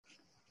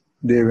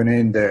தேவனே,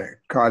 இந்த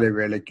காலை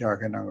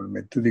வேளைக்காக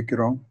நாங்கள்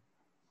துதிக்கிறோம்.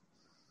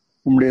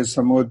 உம்முடைய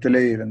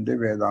சமூகத்திலே இருந்து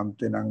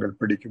வேதாந்தத்தை நாங்கள்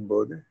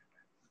படிக்கும்போது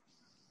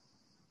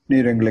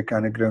நீர் எங்களுக்கு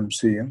அனுகிரகம்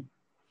செய்யும்.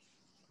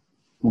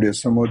 உம்முடைய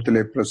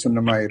சமூகத்திலே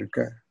பிரசன்னமாயிருக்க,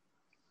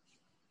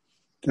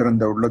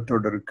 திறந்த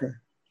உள்ளத்தோடு இருக்க,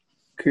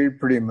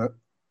 கீழ்ப்படியும்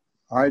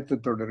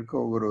ஆயத்தத்தோடு இருக்க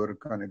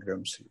ஒவ்வொருவருக்கும்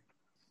அனுகிரகம் செய்யும்.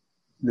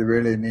 இந்த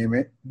வேளை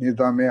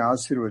நீதாமே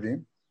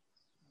ஆசீர்வதியும்.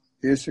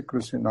 இயேசு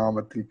கிறிஸ்து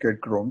நாமத்தில்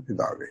கேட்கிறோம்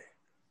பிதாவே,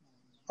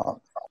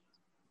 ஆமென்.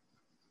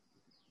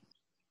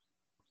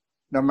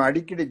 நம்ம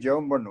அடிக்கடி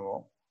ஜெபம்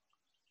பண்ணுவோம்,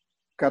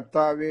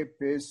 கர்த்தாவே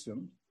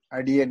பேசும்,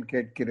 அடியேன்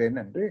கேட்கிறேன்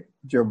என்று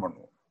ஜெபம்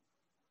பண்ணுவோம்.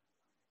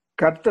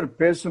 கர்த்தர்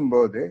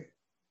பேசும்போது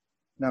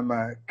நம்ம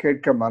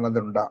கேட்க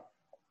மனதுண்டா?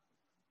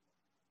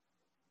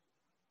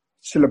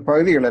 சில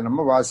பகுதிகளை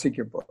நம்ம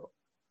வாசிக்க போறோம்.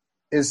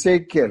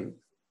 எசேக்கியேல்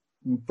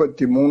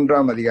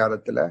 33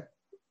 அதிகாரத்துல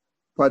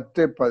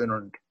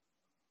 10-11.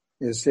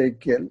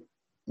 எசேக்கியேல்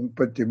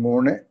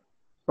 33,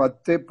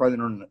 10,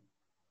 11.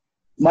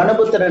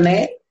 மனுபுத்திரனே,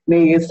 நீ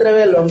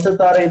இஸ்ரவேல்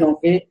வம்சத்தாரை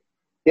நோக்கி,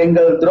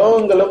 எங்கள்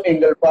துரோகங்களும்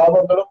எங்கள்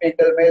பாவங்களும்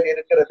எங்கள் மேல்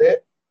இருக்கிறது,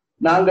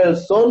 நாங்கள்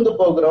சோர்ந்து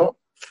போகிறோம்,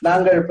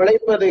 நாங்கள்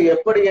பிழைப்பது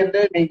எப்படி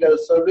என்று நீங்கள்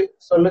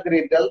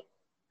சொல்லுகிறீர்கள்.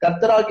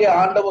 கர்த்தராகிய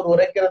ஆண்டவர்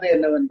உரைக்கிறது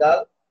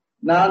என்னவென்றால்,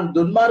 நான்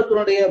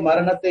துன்மார்க்கனுடைய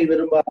மரணத்தை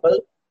விரும்பாமல்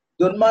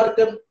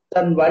துன்மார்க்கன்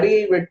தன்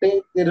வழியை விட்டு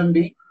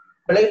திரும்பி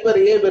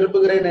பிழைப்பதையே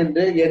விரும்புகிறேன்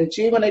என்று என்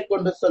ஜீவனை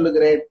கொண்டு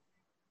சொல்லுகிறேன்.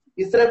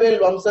 இஸ்ரவேல்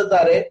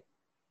வம்சத்தாரே,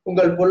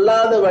 உங்கள்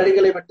பொல்லாத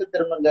வழிகளை விட்டு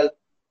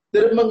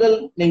திரும்புங்கள்,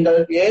 நீங்கள்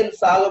ஏன்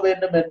சாக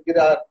வேண்டும்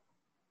என்கிறார்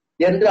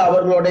என்று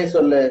அவர்களோட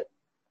சொல்லு.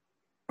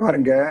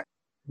 பாருங்க,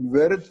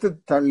 வெறுத்து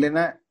தள்ளின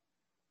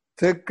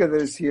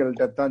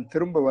தீர்க்கதரிசிகள்கிட்ட தான்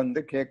திரும்ப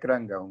வந்து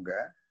கேட்கிறாங்க. அவங்க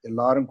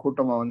எல்லாரும்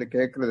கூட்டமா வந்து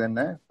கேட்கறது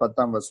என்ன?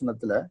 10ஆம்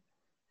வசனத்துல,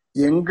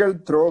 எங்கள்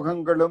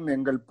துரோகங்களும்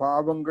எங்கள்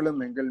பாவங்களும்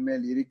எங்கள்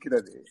மேல்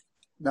இருக்கிறது,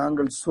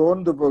 நாங்கள்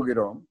சோர்ந்து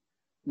போகிறோம்,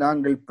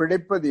 நாங்கள்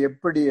பிழைப்பது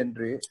எப்படி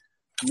என்று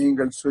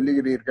நீங்கள்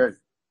சொல்லுகிறீர்கள்.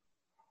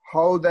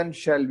 How then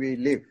shall we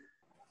live?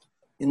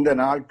 இந்த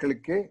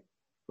நாட்களுக்கு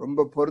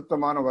ரொம்ப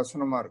பொருத்தமான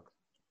வசனமா இருக்கும்.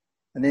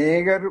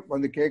 அநேகர்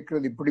வந்து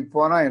கேட்கறது, இப்படி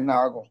போனா என்ன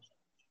ஆகும்,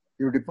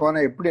 இப்படி போனா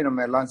எப்படி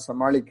நம்ம எல்லாம்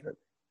சமாளிக்கிறது,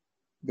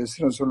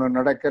 பிசினஸ் ஒன்றும்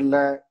நடக்கல,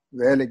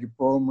 வேலைக்கு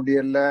போக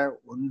முடியல,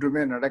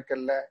 ஒன்றுமே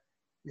நடக்கல,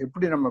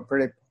 எப்படி நம்ம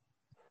பிழைப்போம்?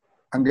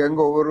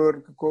 அங்கங்க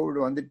ஒவ்வொருவருக்கு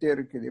கோவிட் வந்துட்டே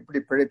இருக்குது,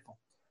 எப்படி பிழைப்போம்?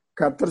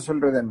 கர்த்தர்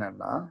சொல்றது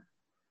என்னன்னா,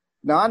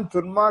 நான்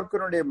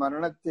துன்மார்க்கனுடைய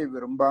மரணத்தை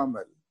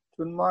விரும்பாமல்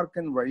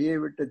துன்மார்க்கன் வழியை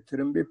விட்டு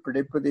திரும்பி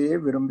பிழைப்பதையே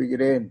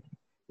விரும்புகிறேன்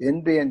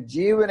என்று என்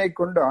ஜீவனை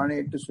கொண்டு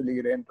ஆணையிட்டு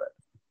சொல்லுகிறேன்.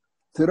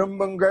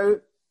 திரும்புங்கள்,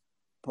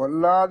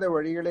 பொல்லாத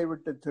வழிகளை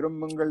விட்டு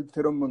திரும்புங்கள்.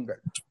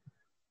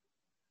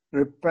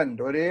 ரிப்பண்ட்,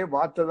 ஒரே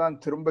வார்த்தை தான்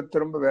திரும்ப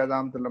திரும்ப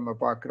வேதாந்தத்தில் நம்ம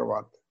பார்க்கிற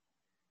வார்த்தை.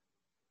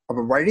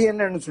 அப்ப வழி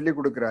என்னன்னு சொல்லி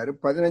கொடுக்கிறாரு.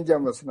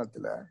 15ஆம்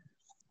வசனத்துல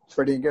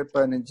படிங்க.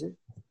 15.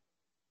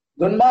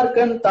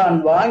 துன்மார்க்கன் தான்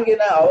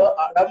வாங்கின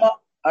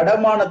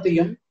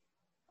அடமானத்தையும்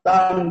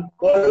தான்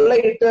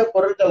கொள்ளையிட்ட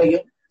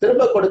பொருட்களையும்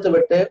திரும்ப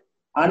கொடுத்துவிட்டு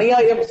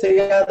அநியாயம்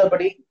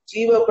செய்யாதபடி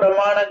ஜீவ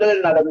பிரமாணங்கள்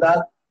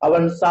நடந்தால்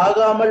அவன்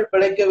சாகாமல்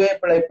பிழைக்கவே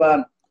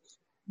பிழைப்பான்.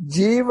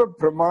 ஜீவ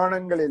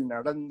பிரமாணங்களில்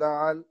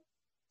நடந்தால்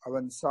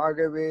அவன்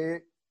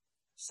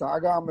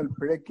சாகாமல்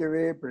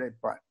பிழைக்கவே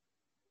பிழைப்பான்.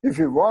 If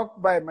you walk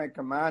by my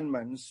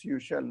commandments, you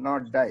shall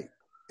not die.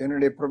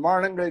 என்னுடைய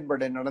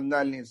பிரமாணங்களின்படி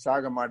நடந்தால் நீ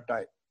சாக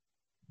மாட்டாய்.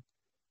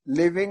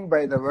 Living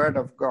by the word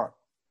of God.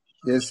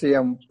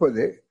 ஏசாயா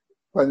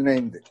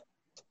 30:15.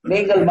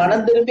 நீங்கள்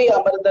மனம் திரும்பி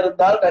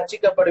அமர்ந்திருந்தால்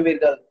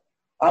ரட்சிக்கப்படுவீர்கள்,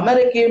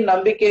 அமெரிக்கையும்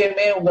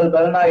நம்பிக்கையுமே உங்கள்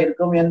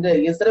பலனாயிருக்கும் என்று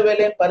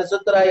இஸ்ரவேலின்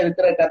பரிசுத்தராய்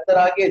இருக்கிற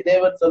கர்த்தராகிய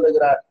தேவன்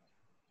சொல்லுகிறார்.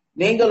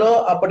 நீங்களோ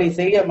அப்படி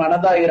செய்ய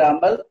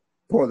மனதாயிராமல்,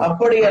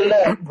 அப்படி அல்ல.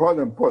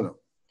 போதும்.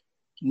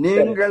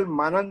 நீங்கள்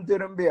மனம்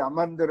திரும்பி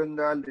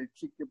அமர்ந்திருந்தால்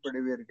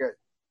ரட்சிக்கப்படுவீர்கள்,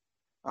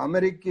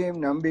 அமெரிக்கையும்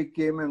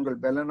நம்பிக்கையும்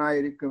உங்கள்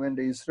பலனாயிருக்கும்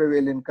என்று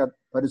இஸ்ரவேலின்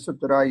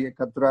பரிசுத்தராகிய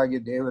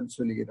கர்த்தராகிய தேவன்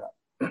சொல்லுகிறார்.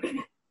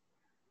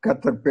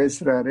 கர்த்தர்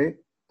பேசுறாரு,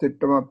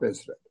 திட்டமா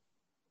பேசுறாரு.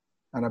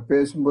 ஆனா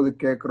பேசும்போது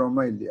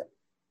கேட்கிறோமா இல்லையா?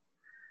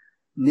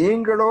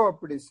 நீங்களோ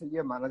அப்படி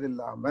செய்ய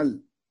மனதாயிராமல்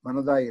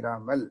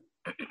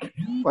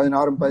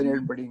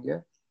 16-17 படிங்க.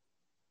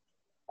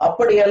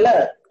 அப்படியல்ல,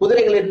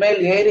 குதிரைகளின் மேல்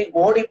ஏறி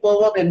ஓடி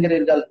போவோம்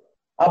என்கிறீர்கள்,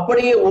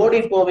 அப்படியே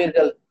ஓடி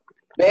போவீர்கள்.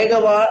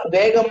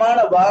 வேகமான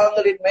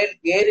வாகனங்களின் மேல்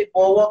ஏறி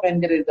போவோம்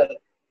என்கிறீர்கள்,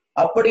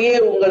 அப்படியே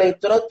உங்களை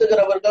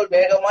துரத்துகிறவர்கள்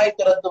வேகமாய்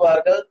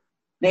துரத்துவார்கள்.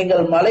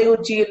 நீங்கள் மலை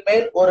உச்சியின்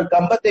மேல் ஒரு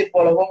கம்பத்தை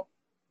போலவும்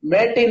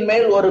மேட்டின்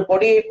மேல் ஒரு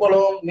கொடியை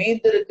போலவும்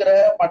மீந்திருக்கிற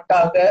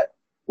மட்டாக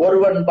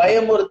ஒருவன்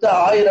பயமுறுத்த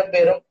 1000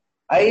 பேரும்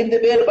 5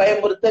 பேர்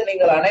பயமுறுத்த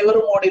நீங்கள்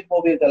அனைவரும் ஓடி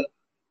போவீர்கள்.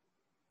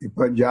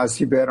 இப்ப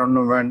ஜாஸ்தி பேர்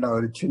ஒன்றும் வேண்டாம்,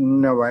 ஒரு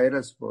சின்ன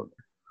வைரஸ்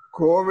போதும்.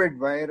 கோவிட்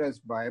வைரஸ்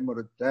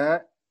பயமுறுத்த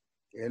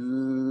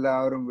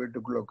எல்லாரும்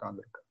வீட்டுக்குள்ள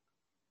உட்கார்ந்துருக்க.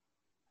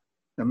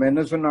 நம்ம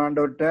என்ன சொன்ன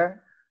ஆண்டவர்கிட்ட,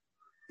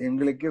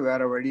 எங்களுக்கு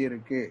வேற வழி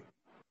இருக்கு,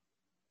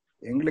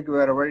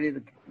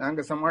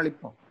 நாங்க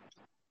சமாளிப்போம்.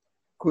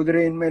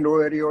 குதிரையின் மேல்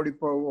ஏறி ஓடி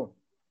போவோம்,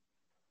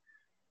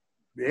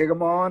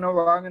 வேகமான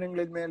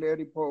வாகனங்களின் மேல்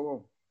ஏறி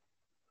போவோம்.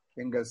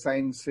 எங்க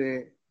சயின்ஸு,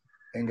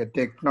 எங்க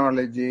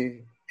டெக்னாலஜி,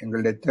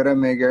 எங்களுடைய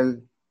திறமைகள்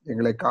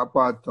எங்களை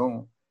காப்பாற்றும்,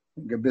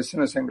 எங்க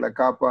பிசினஸ் எங்களை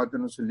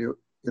காப்பாத்துன்னு சொல்லி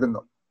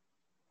இருந்தோம்.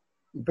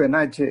 இப்ப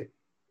என்னாச்சு?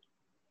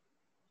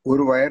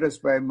 ஒரு வைரஸ்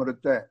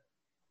பயமுறுத்த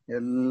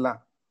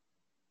எல்லாம்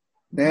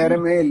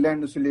நேரமே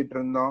இல்லைன்னு சொல்லிட்டு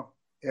இருந்தோம்.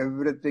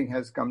 Everything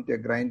has come to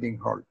grinding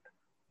halt.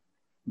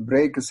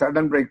 Break,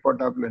 sudden break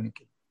போட்டாப்புல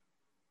நிக்க.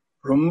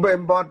 ரொம்ப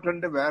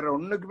இம்பார்ட்டன்ட், வேற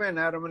ஒண்ணுக்குமே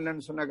நேரம்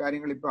இல்லைன்னு சொன்ன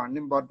காரியங்கள் இப்ப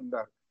அன்இம்பார்ட்டன்டா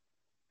இருக்கு.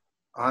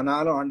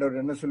 ஆனாலும்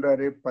ஆண்டவர் என்ன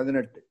சொல்றாரு?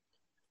 18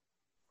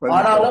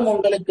 ஆனாலும்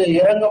உங்களுக்கு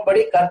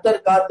இறங்கும்படி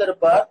கர்த்தர்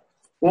காத்திருப்பார்,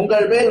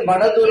 உங்கள் மேல்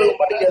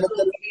மனதுருகும்படி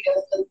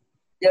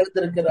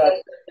எழுந்திருக்கிறார்.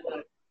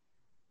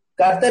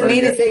 கர்த்தர்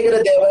நீதி செய்கிற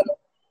தேவன்,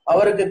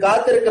 அவருக்கு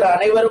காத்திருக்கிற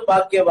அனைவரும்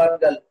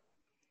பாக்கியவான்கள்.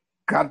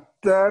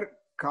 கர்த்தர்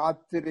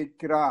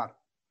காத்திருக்கிறார்.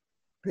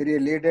 பெரிய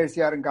லீடர்ஸ்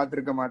யாரும்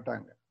காத்திருக்க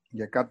மாட்டாங்க.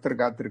 இங்க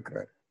கர்த்தர்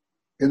காத்திருக்கிறார்.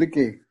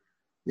 எதுக்கு?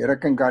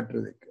 இரக்கம்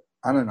காட்டுறதுக்கு.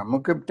 ஆனா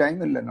நமக்கு டைம்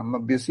இல்லை, நம்ம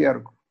பிஸியா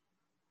இருக்கும்.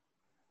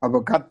 அப்ப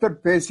கர்த்தர்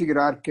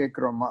பேசுகிறார்,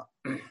 கேட்கிறோமா?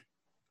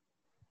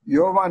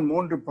 யோவான்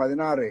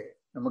 3:16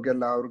 நமக்கு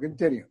எல்லாருக்கும்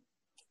தெரியும்.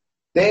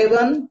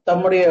 தேவன்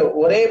தம்முடைய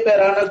ஒரே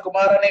பேரான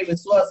குமாரனை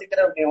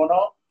விசுவாசிக்கிறவன்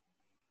எவனோ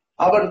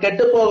அவன்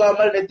கெட்டு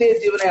போகாமல் நித்திய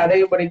ஜீவனை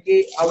அடையும்படிக்கு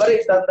அவரை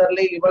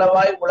தந்தரலை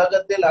இவ்வளவாய்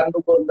உலகத்தில் அன்பு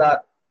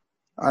கூர்ந்தார்.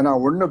 ஆனா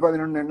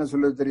 1:11 என்ன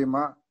சொல்லுது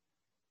தெரியுமா?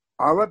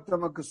 அவர்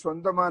தமக்கு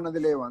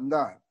சொந்தமானதிலே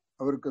வந்தார்,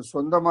 அவருக்கு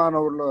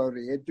சொந்தமானவர்கள் அவர்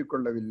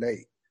ஏற்றுக்கொள்ளவில்லை.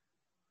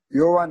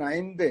 யோவான்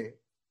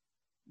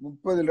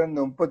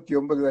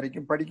 5:30-39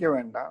 வரைக்கும் படிக்க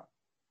வேண்டாம்.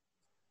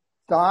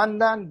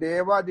 தான்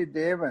தேவாதி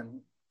தேவன்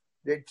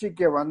ரட்சிக்க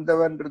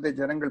வந்தவன்றது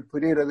ஜனங்கள்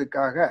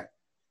புரியறதுக்காக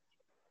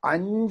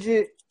 5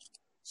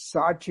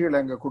 சாட்சிகள்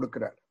அங்க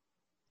கொடுக்கிறார்.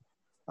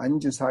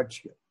 5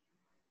 சாட்சிகள்.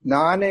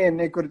 நானே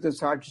என்னை குறித்து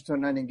சாட்சி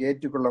சொன்னா நீங்க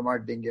ஏற்றுக்கொள்ள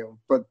மாட்டீங்க.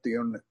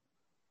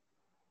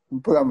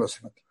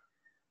 30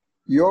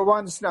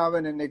 யோவான்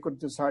ஸ்நாவன் என்னை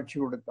குறித்து சாட்சி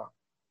கொடுத்தான்.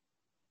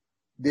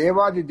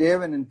 தேவாதி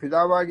தேவன், என்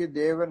பிதாவாகி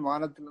தேவன்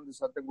வானத்திலிருந்து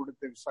சத்தம்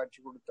கொடுத்து சாட்சி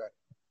கொடுத்தார்.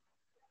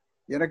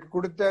 எனக்கு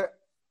கொடுத்த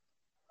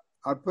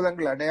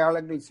அற்புதங்கள்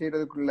அடையாளங்கள்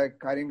செய்யறதுக்குள்ள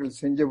காரியங்கள்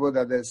செஞ்ச போது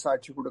அதை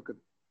சாட்சி கொடுக்குது.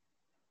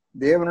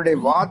 தேவனுடைய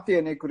வார்த்தை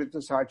என்னை குறித்து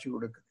சாட்சி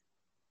கொடுக்குது.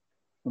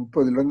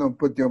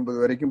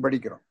 30-39 வரைக்கும்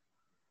படிக்கிறோம்.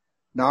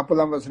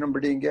 40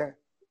 படிங்க.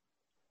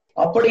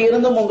 அப்படி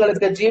இருந்தும்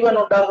உங்களுக்கு ஜீவன்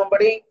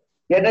உண்டாகும்படி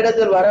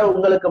என்னிடத்தில் வர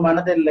உங்களுக்கு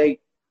மனதில்லை.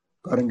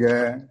 பாருங்க,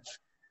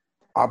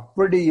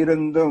 அப்படி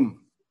இருந்தும்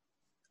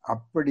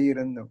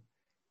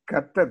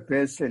கர்த்தர்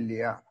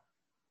பேசலையா?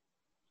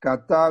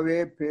 கர்த்தாவே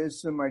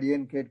பேசும்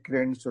அடியேன்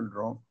கேட்கிறேன்னு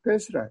சொல்றோம்.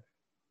 பேசுறார்,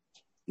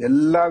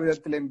 எல்லா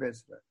விதத்திலையும்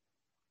பேசுறார்.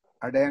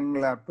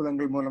 அடையாளங்கள்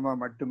அற்புதங்கள் மூலமா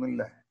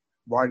மட்டுமில்ல,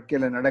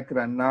 வாழ்க்கையில நடக்கிற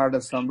அன்னாட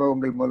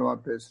சம்பவங்கள் மூலமா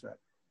பேசுறார்.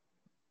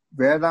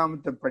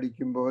 வேதாமத்தை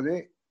படிக்கும் போது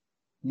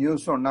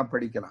நியூஸ் ஒன்னா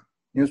படிக்கலாம்.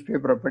 நியூஸ்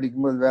பேப்பரை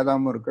படிக்கும்போது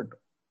வேதாமம்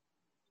இருக்கட்டும்,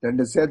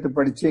 2 சேர்த்து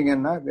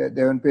படிச்சீங்கன்னா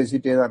தேவன்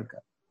பேசிட்டே தான்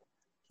இருக்கார்.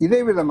 இதே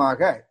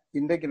விதமாக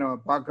இன்றைக்கு நம்ம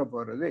பார்க்க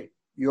போறது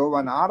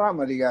யோவான்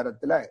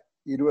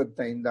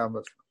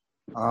 6:25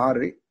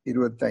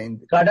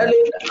 6:25.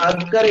 கடலின்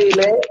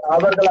அக்கறையிலே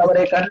அவர்கள்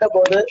அவரை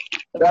கண்டபோது,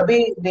 ரபி,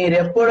 நீர்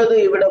எப்பொழுது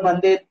இவ்விடம்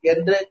வந்தீர்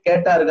என்று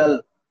கேட்டார்கள்.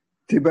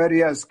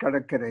 திபரியாஸ்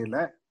கடற்கரையில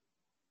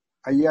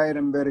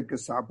 5000 பேருக்கு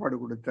சாப்பாடு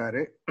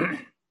கொடுத்தாரு.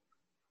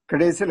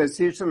 கடைசியில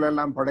சீசல்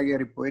எல்லாம்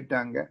படகேறி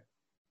போயிட்டாங்க.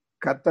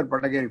 கர்த்தர்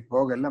படகேறி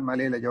போகல,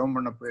 மலையில ஜெபம்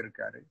பண்ண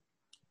போயிருக்காரு.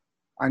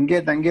 அங்கே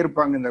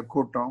தங்கியிருப்பாங்க இந்த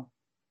கூட்டம்.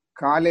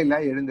 காலையில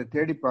எழுந்து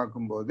தேடி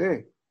பார்க்கும்போது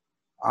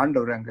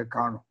ஆண்டவர் அங்க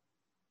காணும்.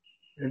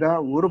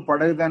 ஒரு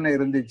படகு தானே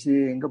இருந்துச்சு,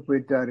 எங்க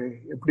போயிட்டாரு,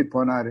 எப்படி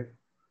போனாரு?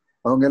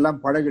 அவங்க எல்லாம்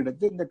படகு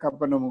எடுத்து இந்த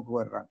கப்பர்நகூமுக்கு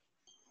வர்றாங்க.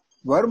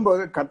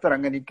 வரும்போது கர்த்தர்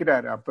அங்க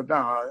நிக்கிறாரு.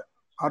 அப்பதான்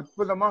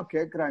அற்புதமா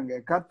கேக்குறாங்க,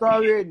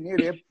 கர்த்தாவே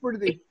நீர்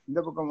எப்படி இந்த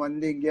பக்கம்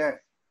வந்தீங்க?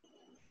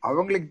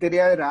 அவங்களுக்கு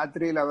தெரியாது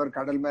ராத்திரியில் அவர்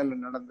கடல் மேல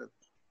நடந்தது.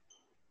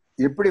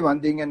 எப்படி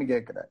வந்தீங்கன்னு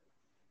கேட்கிறார்.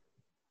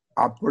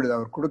 அப்பொழுது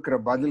அவர் கொடுக்கிற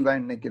பதில்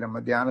தான் இன்னைக்கு நம்ம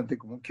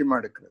தியானத்துக்கு முக்கியமா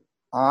எடுக்கிறது.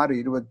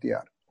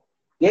 6:26.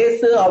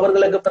 இயேசு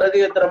அவர்களுக்கு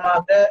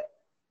பிரதியுத்தரமாக,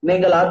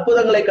 நீங்கள்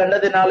அற்புதங்களை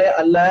கண்டதினாலே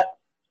அல்ல,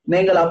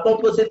 நீங்கள் அப்பம்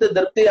புசித்து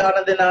திருப்தி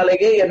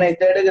ஆனதினாலேயே என்னை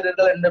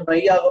தேடுகிறீர்கள் என்று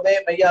மெய்யாகவே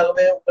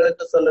மெய்யாகவே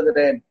உங்களுக்கு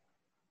சொல்லுகிறேன்.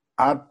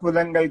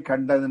 அற்புதங்கள்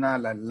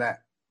கண்டதினால் அல்ல.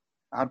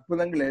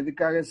 அற்புதங்கள்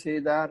எதுக்காக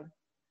செய்தார்?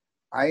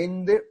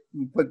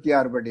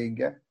 5:36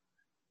 படிங்க.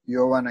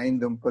 யோவான்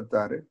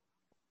 5:36.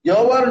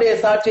 யோவானுடைய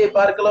சாட்சியை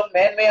பார்க்கலாம்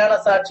மேன்மையான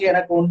சாட்சி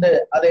எனக்கு உண்டு.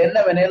 அது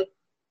என்னவெனில்,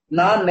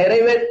 நான்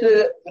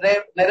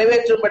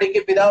நிறைவேற்றும்படிக்கு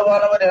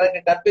பிதாவானவர்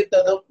எனக்கு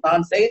கற்பித்ததும்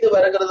நான் செய்து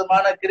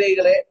வருகிறதுமான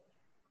கிரியைகளே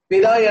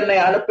பிதா என்னை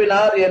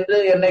அனுப்பினார் என்று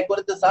என்னை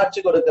குறித்து சாட்சி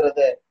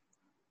கொடுக்கிறது.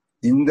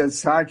 இந்த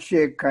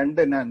சாட்சியை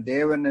கண்டு நான்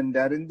தேவன் என்று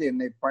அறிந்து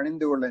என்னை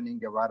பணிந்து கொள்ள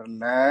நீங்க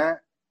வரல,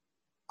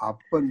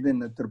 அப்பந்து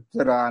என்ன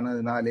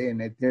திருப்தரானதுனாலே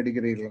என்னை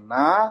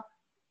தேடுகிறீர்கள்னா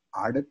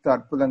அடுத்த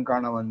அற்புதம்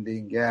காண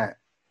வந்தீங்க.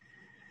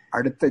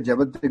 அடுத்த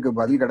ஜெபத்துக்கு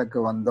பதில் கிடைக்க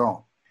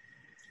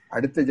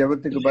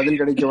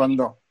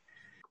வந்தோம்.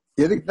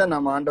 எதுக்கு தான்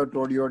நம்ம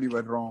ஆண்டவர்கிட்ட ஓடி ஓடி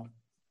வர்றோம்?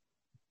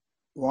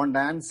 Want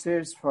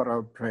answers for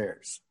our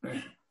prayers.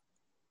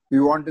 We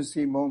want to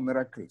see more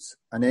miracles.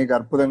 அநேக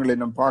அற்புதங்களை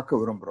நம்ம பார்க்க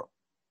விரும்புறோம்.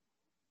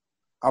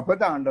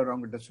 அப்பதான் ஆண்டவர்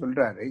அவங்ககிட்ட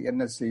சொல்றாரு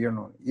என்ன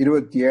செய்யணும்.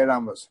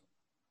 27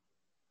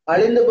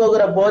 அழிந்து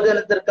போகிற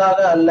போஜனத்திற்காக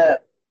அல்ல,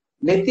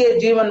 நித்திய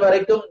ஜீவன்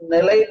வரைக்கும்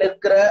நிலை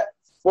நிற்கிற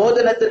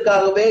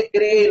போஜனத்திற்காகவே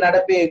கிரியை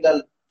நடப்பியுங்கள்.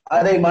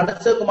 அதை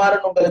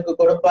மனுஷகுமாரன் உங்களுக்கு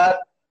கொடுப்பார்.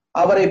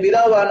 அவரை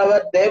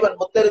பிதாவானவர் தேவன்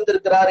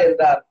முத்தரித்திருக்கிறார்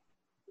என்றார்.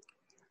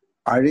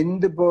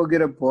 அழிந்து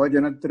போகிற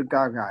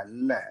போஜனத்திற்காக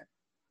அல்ல,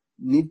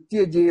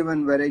 நித்திய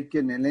ஜீவன்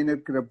வரைக்கும்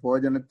நிலைநிற்கிற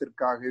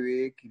போஜனத்திற்காகவே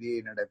கிரியை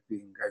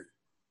நடப்பீங்கள்.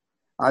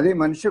 அதை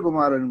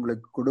மனுஷகுமாரன்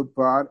உங்களுக்கு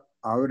கொடுப்பார்.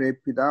 அவரை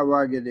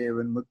பிதாவாகிய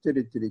தேவன்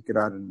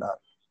முத்தரித்திருக்கிறார்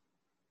என்றார்.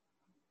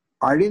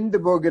 அழிந்து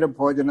போகிற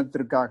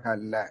போஜனத்திற்காக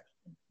அல்ல.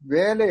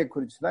 வேலையை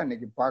குறிச்சுதான்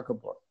இன்னைக்கு பார்க்க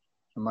போறோம்.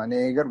 நம்ம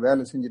அநேகர்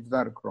வேலை செஞ்சுட்டு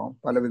தான் இருக்கிறோம்,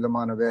 பல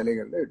விதமான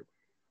வேலைகள்ல ஈடுபடும்.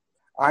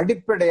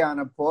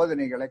 அடிப்படையான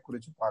போதனைகளை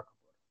குறிச்சு பார்க்க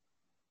போறோம்.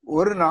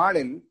 ஒரு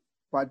நாளில்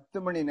 10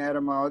 மணி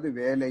நேரமாவது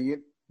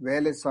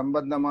வேலை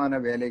சம்பந்தமான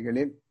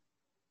வேலைகளில்,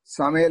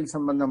 சமையல்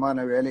சம்பந்தமான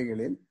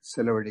வேலைகளில்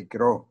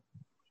செலவழிக்கிறோம்.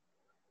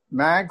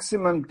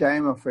 Maximum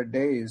time of a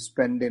day is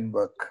spent in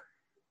work.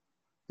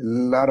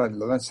 எல்லாரும்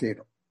அதுலதான்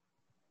செய்யறோம்.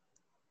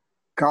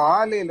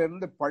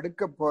 காலையிலிருந்து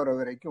படுக்க போற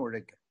வரைக்கும்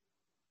உழைக்கிறோம்.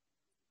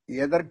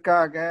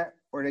 எதற்காக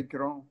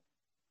உழைக்கிறோம்?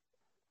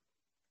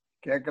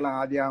 கேட்கலாம்,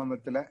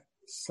 ஆதியாகமத்துல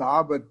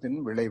சாபத்தின்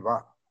விளைவா?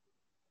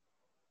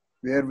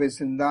 வேர்வை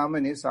சிந்தாம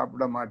நீ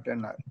சாப்பிட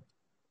மாட்டேன்னார்.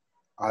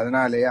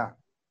 அதனாலயா?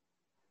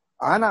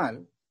 ஆனால்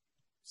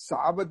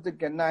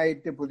சாபத்துக்கு என்ன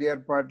ஆயிட்டு புதிய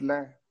ஏற்பாட்டுல?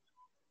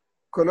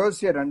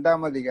 கொலோசியர்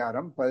 2ஆம்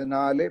அதிகாரம்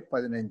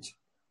 14-15.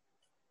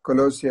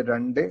 கொலோசியர்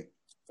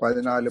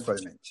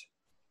 2:14-15.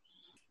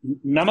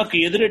 நமக்கு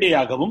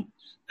எதிரடையாகவும்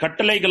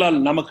கட்டளைகளால்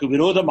நமக்கு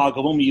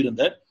விரோதமாகவும்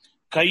இருந்த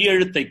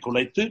கையெழுத்தை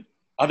குலைத்து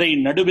அதை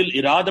நடுவில்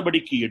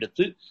இராதபடிக்கு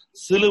எடுத்து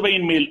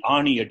சிலுவையின் மேல்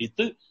ஆணி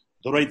அடித்து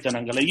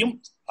துரைத்தனங்களையும்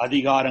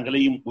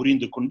அதிகாரங்களையும்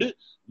உரிந்து கொண்டு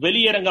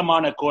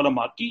வெளியரங்கமான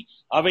கோலமாக்கி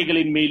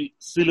அவைகளின் மேல்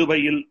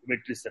சிலுவையில்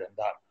வெற்றி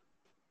சிறந்தார்.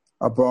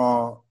 அப்போ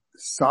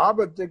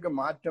சாபத்துக்கு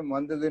மாற்றம்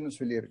வந்ததுன்னு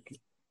சொல்லியிருக்கு.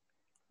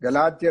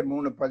 கலாத்தியர்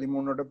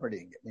 3:13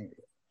 படிங்க நீங்க.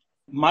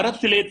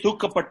 மரத்திலே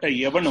தூக்கப்பட்ட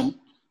எவனும்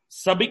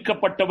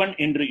சபிக்கப்பட்டவன்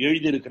என்று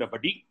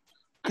எழுதியிருக்கிறபடி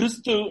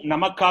கிறிஸ்து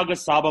நமக்காக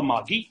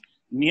சாபமாகி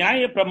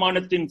நியாய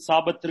பிரமாணத்தின்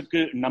சாபத்திற்கு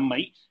நம்மை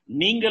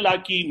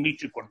நீங்களாக்கி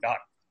மீட்டுக்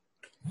கொண்டார்.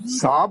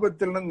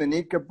 சாபத்திலிருந்து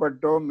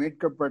நீக்கப்பட்டோம்,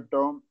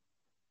 மீட்கப்பட்டோம்.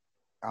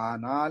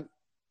 ஆனால்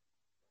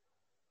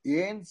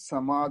ஏன்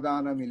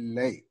சமாதானம்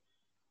இல்லை?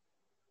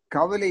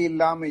 கவலை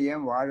இல்லாம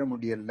ஏன் வாழ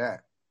முடியல?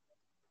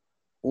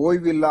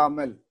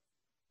 ஓய்வில்லாமல்,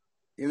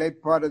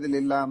 இளைப்பாறுதல்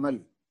இல்லாமல்,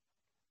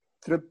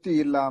 திருப்தி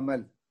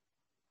இல்லாமல்,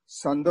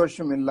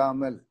 சந்தோஷம்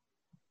இல்லாமல்,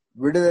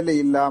 விடுதலை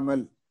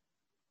இல்லாமல்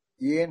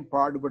ஏன்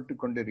பாடுபட்டு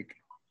கொண்டிருக்கிறோம்?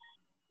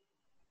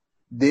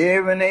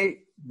 தேவனை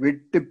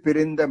விட்டு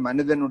பிரிந்த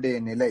மனிதனுடைய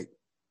நிலை,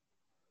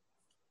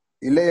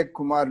 இளைய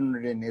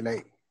குமாரனுடைய நிலை,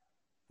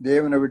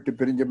 தேவனை விட்டு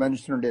பிரிஞ்ச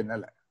மனுஷனுடைய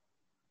நிலை.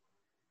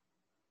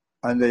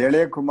 அந்த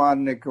இளைய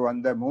குமாரனுக்கு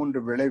வந்த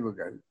 3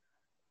 விளைவுகள்: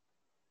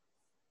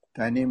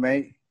 தனிமை,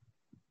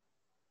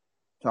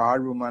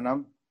 தாழ்வு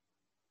மனம்,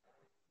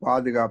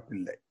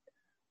 பாதுகாப்பில்லை.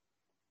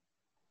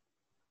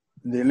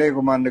 இந்த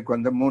இளையகுமாரனுக்கு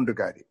வந்த 3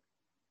 காரியம்.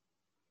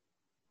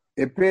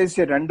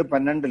 எபேசியர்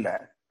 2:12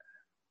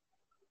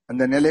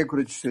 அந்த நிலை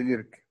குறித்து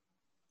சொல்லியிருக்கு.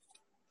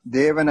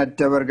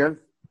 தேவனற்றவர்கள்,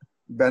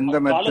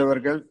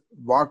 பந்தமற்றவர்கள்,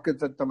 வாக்கு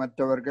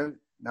தத்தமற்றவர்கள்,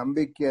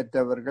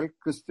 நம்பிக்கையற்றவர்கள்,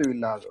 கிறிஸ்து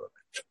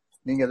இல்லாதவர்கள்.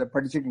 நீங்க அதை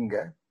படிச்சுக்குங்க.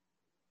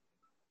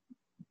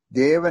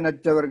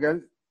 தேவனற்றவர்கள்,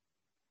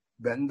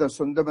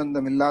 சொந்த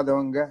பந்தம்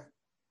இல்லாதவங்க,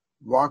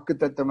 வாக்கு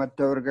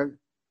தத்தமற்றவர்கள்,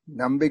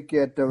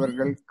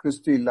 நம்பிக்கையற்றவர்கள்,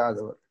 கிறிஸ்து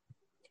இல்லாதவர்கள்.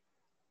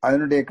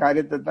 அதனுடைய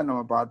காரியத்தை தான்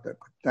நம்ம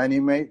பார்த்திருக்கோம்.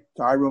 தனிமை,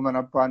 தாழ்வு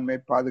மனப்பான்மை,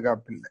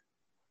 பாதுகாப்பில்லை.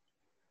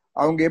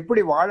 அவங்க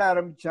எப்படி வாழ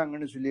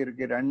ஆரம்பிச்சாங்கன்னு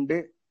சொல்லியிருக்கு.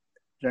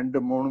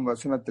 2:3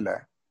 வசனத்துல,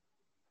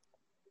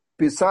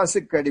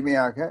 பிசாசுக்கு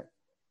அடிமையாக,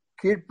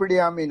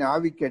 கீழ்ப்படியாமையின்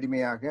ஆவிக்கு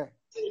அடிமையாக,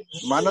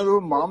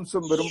 மனதும்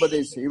மாம்சம்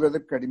விரும்பதை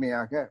செய்வதற்கு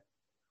அடிமையாக,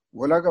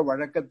 உலக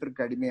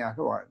வழக்கத்திற்கு அடிமையாக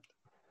வாழ்ந்து.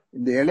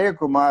 இந்த இளைய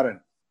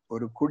குமாரன்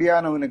ஒரு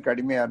குடியானவனுக்கு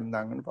அடிமையா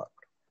இருந்தாங்கன்னு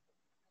பார்க்கிறோம்.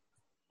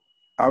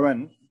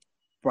 அவன்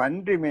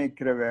பன்றி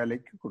மேய்க்கிற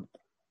வேலைக்கு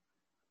கொடுத்தான்.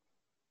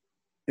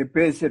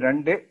 எபேசியர்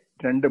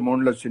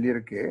 2:3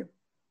 சொல்லியிருக்கு,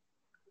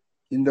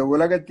 இந்த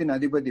உலகத்தின்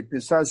அதிபதி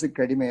பிசாசுக்கு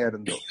அடிமையா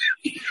இருந்தோம்,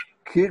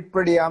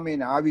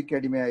 கீழ்ப்படியாமையின் ஆவிக்கு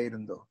அடிமையா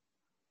இருந்தோம்,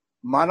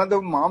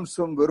 மனதும்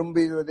மாம்சம்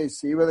விரும்புவதை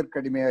செய்வதற்கு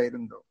அடிமையா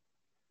இருந்தோம்,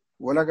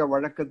 உலக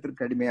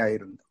வழக்கத்திற்கு அடிமையா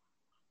இருந்தோம்.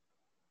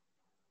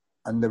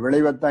 அந்த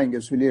விளைவைத்தான் இங்க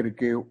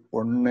சொல்லியிருக்கு.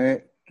 1,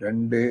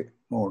 2,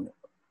 3.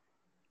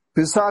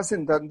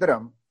 பிசாசின்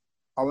தந்திரம்,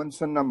 அவன்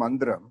சொன்ன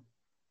மந்திரம்,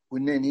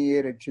 உன்னை நீயே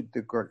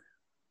ரட்சித்துக்கொள்,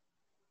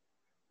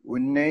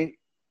 உன்னை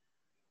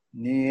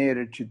நீயே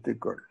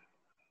ரட்சித்துக்கொள்,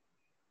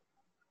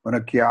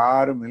 உனக்கு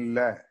யாரும்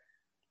இல்லை,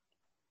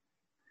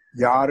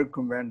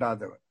 யாருக்கும்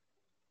வேண்டாதவன்.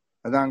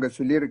 அதான் அங்க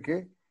சொல்லியிருக்கு.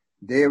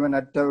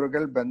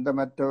 தேவனற்றவர்கள்,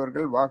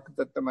 பந்தமற்றவர்கள்,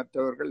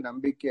 வாக்குத்தத்தமற்றவர்கள்,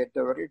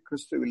 நம்பிக்கையற்றவர்கள்,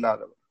 கிறிஸ்து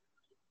இல்லாதவர்.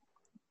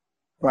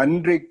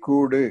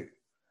 பன்றிக்கூடு,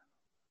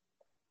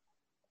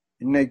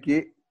 இன்னைக்கு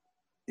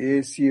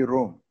ஏசி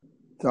ரூம்,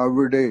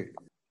 தவிடு,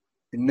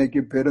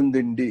 இன்னைக்கு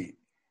பெருந்திண்டி,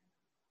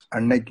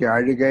 அன்னைக்கு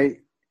அழுகை,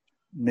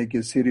 இன்னைக்கு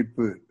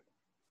சிரிப்பு.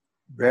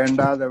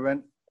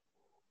 வேண்டாதவன்,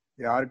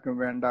 யாருக்கும்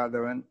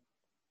வேண்டாதவன்,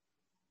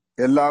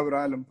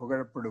 எல்லாவராலும்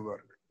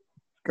புகழப்படுவார்கள்.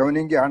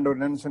 கவனிங்க,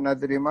 ஆண்டவர் என்ன சொன்னா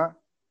தெரியுமா?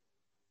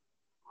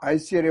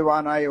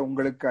 ஐஸ்வர்யவானாய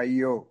உங்களுக்கு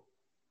ஐயோ,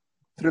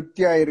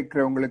 திருப்தியா இருக்கிற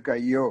உங்களுக்கு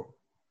ஐயோ,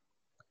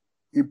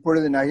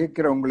 இப்பொழுது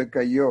நகைக்கிற உங்களுக்கு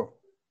ஐயோ,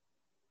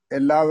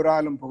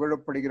 எல்லாவராலும்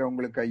புகழப்படுகிற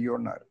உங்களுக்கு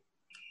ஐயோன்னாரு.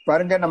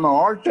 பாருங்க, நம்ம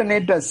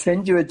ஆல்டர்னேட்டா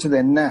செஞ்சு வச்சது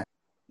என்ன?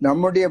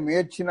 நம்முடைய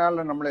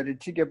முயற்சினால நம்மளை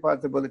ரட்சிக்க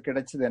பார்த்த போது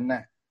கிடைச்சது என்ன?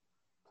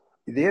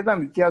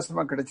 இதேதான்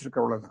வித்தியாசமா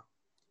கிடைச்சிருக்கு, அவ்வளவுதான்.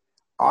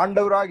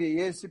 ஆண்டவராக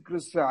இயேசு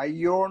கிறிஸ்து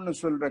ஐயோன்னு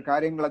சொல்ற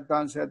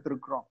காரியங்களைத்தான்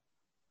சேர்த்திருக்கிறோம்.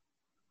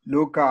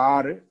 லூக்கா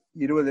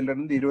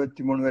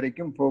 6:20-23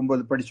 வரைக்கும்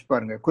போகும்போது படிச்சு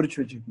பாருங்க, குறிச்சு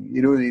வச்சுக்கோங்க.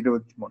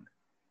 20-23,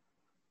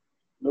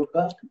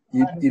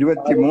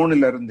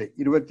 23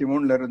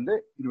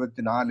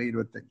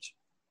 24-25.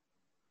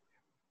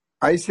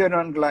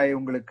 ஐஸ்வர்யவான்களாய்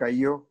உங்களுக்கு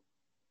ஐயோ,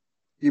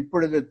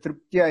 இப்பொழுது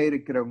திருப்தியா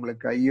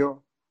இருக்கிறவங்களுக்கு ஐயோ,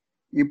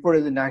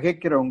 இப்பொழுது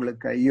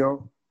நகைக்கிறவங்களுக்கு ஐயோ,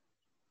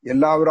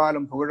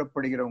 எல்லாவராலும்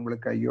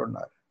புகழப்படுகிறவங்களுக்கு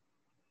ஐயோன்னாரு.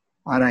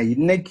 ஆனா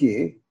இன்னைக்கு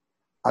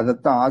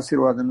அதத்தான்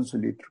ஆசீர்வாதம்னு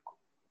சொல்லிட்டு இருக்கோம்.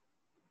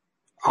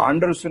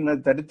 ஆண்டவர் சொன்ன,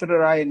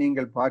 தரித்திரராய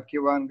நீங்கள்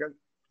பாக்கியவான்கள்,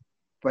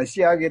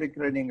 பசியாக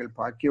இருக்கிற நீங்கள்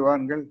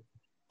பாக்கியவான்கள்,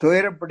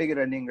 துயரப்படுகிற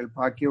நீங்கள்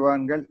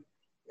பாக்கியவான்கள்,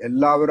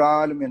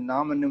 எல்லாவராலும் என்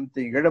நாம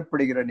நிமித்தம்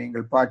இழப்படுகிற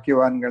நீங்கள்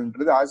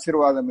பாக்கியவான்கள்ன்றது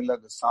ஆசீர்வாதம்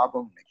இல்லாத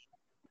சாபம்.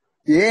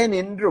 ஏன்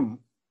இன்றும்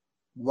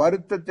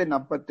வருத்தத்தின்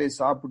அப்பத்தை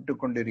சாப்பிட்டு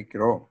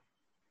கொண்டிருக்கிறோம்?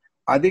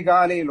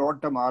 அதிகாலையில்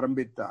ஓட்டம்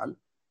ஆரம்பித்தால்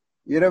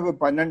இரவு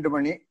 12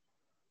 மணி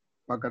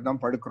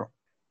பக்கம்தான் படுக்கிறோம்.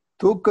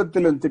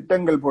 தூக்கத்திலும்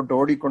திட்டங்கள் போட்டு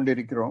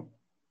ஓடிக்கொண்டிருக்கிறோம்.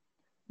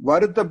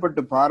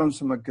 வருத்தப்பட்டு பாரம்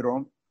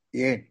சுமக்கிறோம்.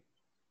 ஏன்?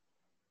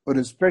 ஒரு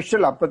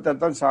ஸ்பெஷல் அப்பத்தை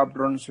தான்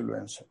சாப்பிட்றோம்னு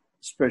சொல்லுவேன் sir.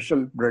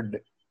 Special bread,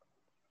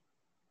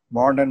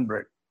 modern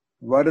bread,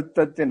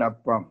 வருத்தத்தின்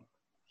அப்பம்.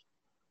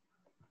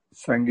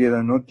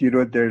 சங்கீதம்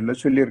 127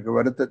 சொல்லியிருக்கு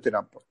வருத்தத்தின்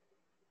அப்பம்.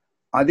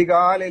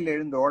 அதிகாலையில்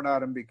எழுந்து ஓட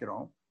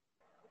ஆரம்பிக்கிறோம்,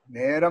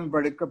 நேரம்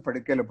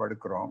படுக்கையில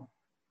படுக்கிறோம்,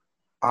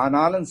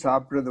 ஆனாலும்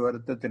சாப்பிடுறது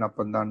வருத்தத்தின்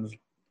அப்பம் தான்.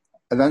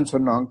 அதான்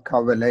சொன்னோம்,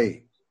 கவலை,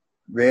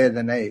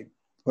 வேதனை,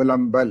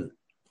 புலம்பல்,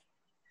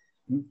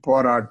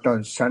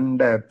 போராட்டம்,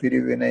 சண்டை,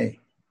 பிரிவினை,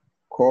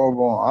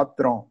 கோபம்,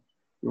 ஆத்திரம்,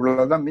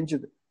 இவ்வளவுதான்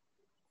மிஞ்சுது.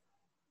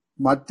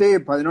 மத்தேயு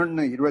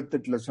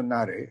 11:28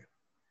 சொன்னாரு,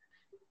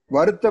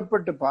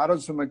 வருத்தப்பட்டு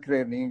பாரம் சுமக்கிற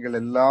நீங்கள்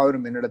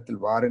எல்லாரும்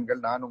என்னிடத்தில் வாருங்கள்,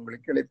 நான்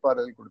உங்களுக்கு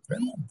இளைப்பாறுதல்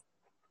கொடுப்பேன்.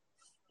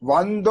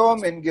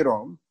 வந்தோம்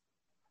என்கிறோம்,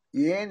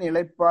 ஏன்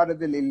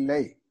இளைப்பாறுதல்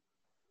இல்லை?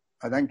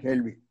 அதான்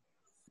கேள்வி.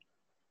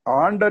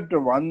 ஆண்டற்று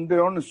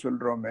வந்தோன்னு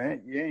சொல்றோமே,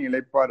 ஏன்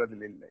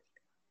இளைப்பாறுதல் இல்லை?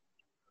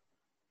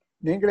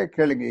 நீங்களே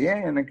கேளுங்க,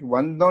 ஏன் எனக்கு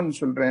வந்தோன்னு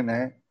சொல்றேன்னு.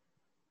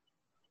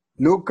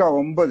 லூக்கா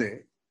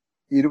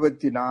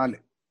 9:24,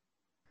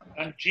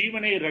 தன்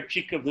ஜீவனை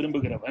ரட்சிக்க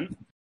விரும்புகிறவன்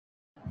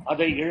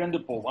அதை இழந்து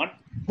போவான்.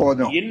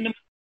 போதும்.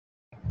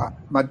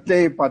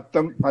 மத்தேயு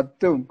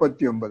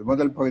 10:39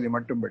 முதல் பகுதி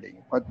மட்டும் படிங்க.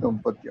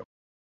 10:39.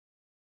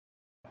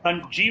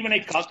 தன் ஜீவனை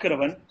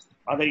காக்கிறவன்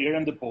அதை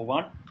இழந்து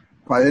போவான்.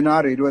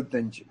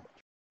 16:25.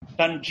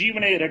 தன்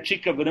ஜீவனை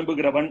ரட்சிக்க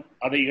விரும்புகிறவன்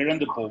அதை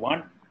இழந்து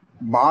போவான்.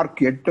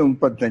 மார்க்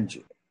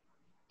 8:35.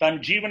 தன்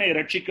ஜீவனை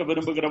ரட்சிக்க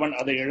விரும்புகிறவன்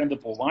அதை இழந்து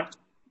போவான்.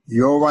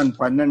 யோவான்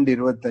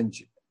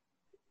 12:25.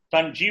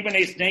 தன்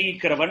ஜீவனை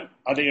சிநேகிக்கிறவன்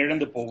அதை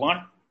இழந்து போவான்.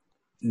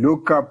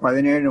 லூக்கா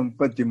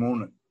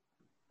 17:33.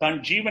 தன்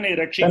ஜீவனை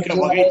ரட்சிக்கிற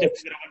வகை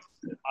தேடுகிறவன்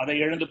அதை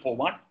இழந்து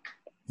போவான்.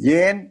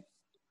 ஏன்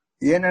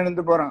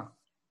இழந்து போறான்?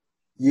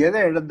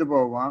 எதை இழந்து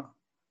போவான்?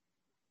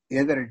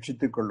 எதை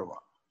ரட்சித்துக்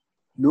கொள்ளுவான்?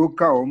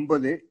 லூக்கா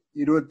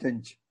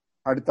 9:25.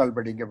 அடுத்தால்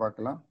படிங்க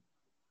பார்க்கலாம்.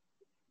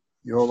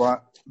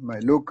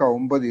 லூக்கா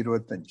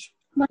 9:25.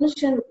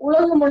 மனுஷன்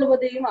உலகம்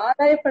முழுவதையும்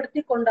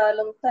ஆதாயப்படுத்திக்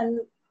கொண்டாலும்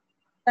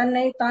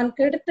தன்னை தான்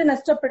கெடுத்து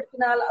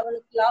நஷ்டப்படுத்தினால்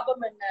அவனுக்கு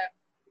லாபம் என்ன?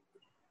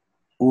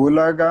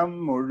 உலகம்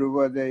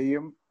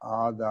முழுவதையும்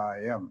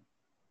ஆதாயம்.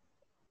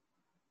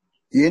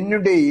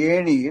 என்னுடைய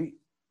ஏணியில்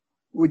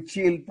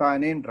உச்சியில்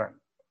தானேன்றாங்க.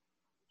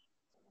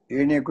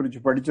 ஏணியை குறிச்சு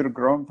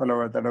படிச்சிருக்கிறோம் பல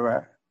தடவை.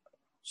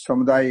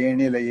 சமுதாய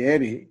ஏணியில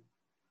ஏறி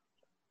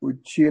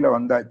உச்சியில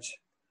வந்தாச்சு,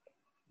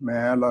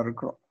 மேல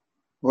இருக்கிறோம்.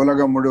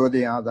 உலகம்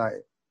முழுவதையும்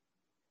ஆதாயம்.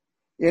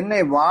 என்னை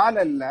வால்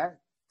அல்ல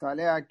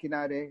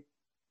தலையாக்கினாரே.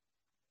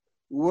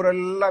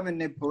 ஊரெல்லாம்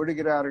என்னை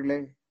போடுகிறார்களே,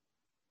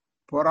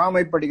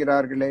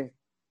 பொறாமைப்படுகிறார்களே,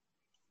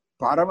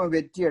 பரம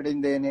வெற்றி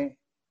அடைந்தேனே.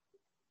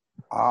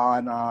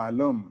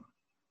 ஆனாலும்,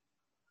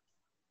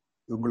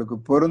 உங்களுக்கு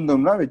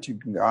பொருந்தும்னா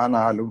வச்சுக்கோங்க,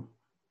 ஆனாலும்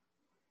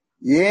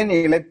ஏன்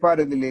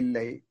இளைப்பாறுதல்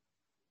இல்லை?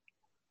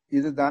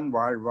 இதுதான்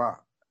வாழ்வா?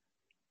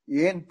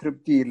 ஏன்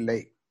திருப்தி இல்லை?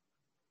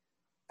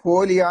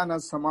 போலியான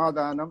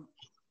சமாதானம்,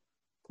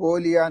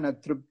 போலியான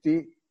திருப்தி,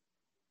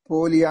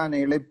 போலியான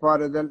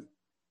இளைப்பாறுதல்,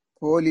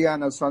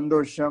 போலியான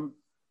சந்தோஷம்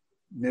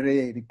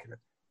நிறைய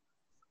இருக்கிறது.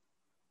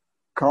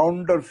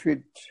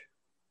 கவுண்டர்ஃபிட்,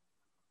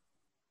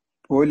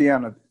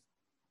 போலியானது.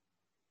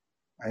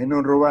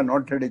 500 ரூபாய்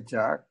நோட்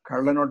அடிச்சா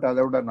கள்ள நோட்டு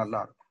அதை விட நல்லா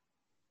இருக்கும்.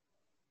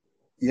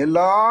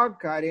 எல்லா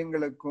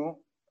காரியங்களுக்கும்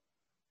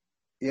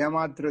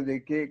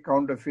ஏமாத்துறதுக்கு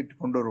கவுண்டர்ஃபிட்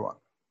கொண்டு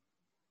வருவாங்க.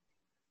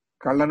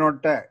 கள்ள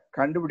நோட்டை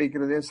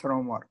கண்டுபிடிக்கிறதே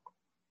சிரமமா இருக்கும்.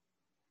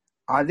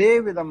 அதே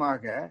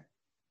விதமாக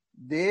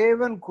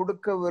தேவன்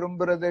கொடுக்க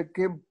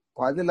விரும்புறதுக்கு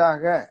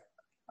பதிலாக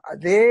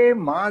அதே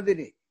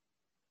மாதிரி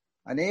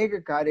அநேக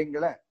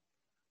காரியங்களை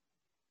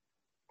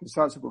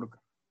பிசாசு கொடுக்க.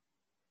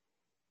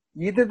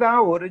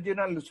 இதுதான்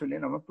ஒரிஜினல் சொல்லி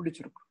நம்ம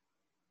பிடிச்சிருக்கோம்.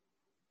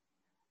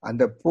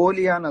 அந்த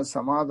போலியான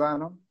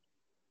சமாதானம்,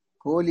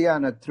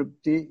 போலியான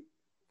திருப்தி,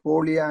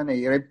 போலியான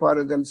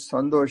இறைப்பாறுதல்,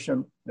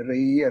 சந்தோஷம்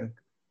நிறைய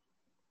இருக்கு.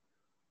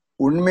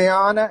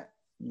 உண்மையான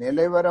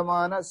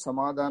நிலைவரமான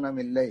சமாதானம்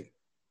இல்லை.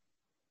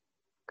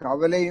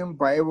 கவலையும்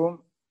பயமும்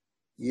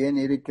ஏன்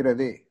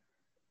இருக்கிறது?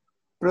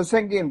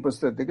 பிரசங்கியின்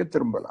புஸ்தகத்துக்கு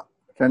திரும்பலாம்.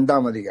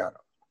 2ஆம்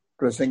அதிகாரம்,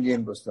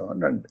 பிரசங்கியின்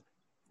புஸ்தகம் 2,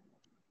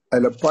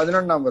 அதுல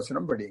 11ஆம்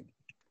வசனம் படிங்க.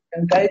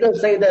 என்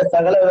கைகள் செய்த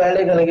சகல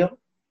வேலைகளையும்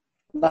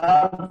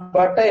நான்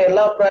பட்ட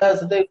எல்லா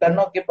பிரயாசத்தையும்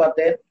கண்ணோக்கி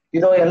பார்த்தேன்.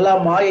 இதோ எல்லா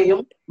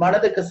மாயையும்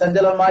மனதுக்கு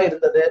சஞ்சலமாய்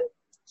இருந்தது.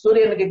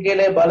 சூரியனுக்கு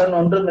கீழே பலன்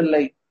ஒன்றும்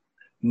இல்லை.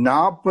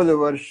 40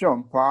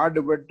 வருஷம்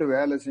பாடுபட்டு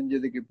வேலை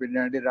செஞ்சதுக்கு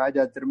பின்னாடி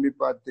ராஜா திரும்பி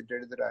பார்த்துட்டு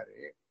எழுதுறாரு,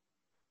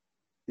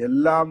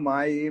 எல்லா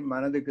மாயையும்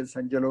மனதுக்கு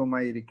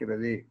சஞ்சலமாய்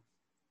இருக்கிறது.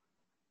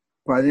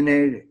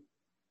 17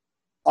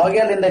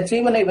 ஆகையால் இந்த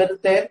ஜீவனை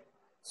வெறுத்தேன்.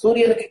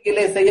 சூரியனுக்கு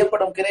கீழே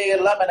செய்யப்படும்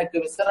கிரையெல்லாம் எனக்கு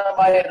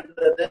விசனமாய்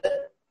இருந்தது.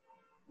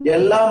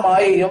 எல்லா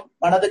மாயையும்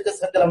மனதுக்கு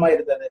சஞ்சலமாய்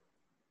இருந்தது.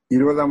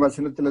 20ஆம்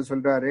வசனத்துல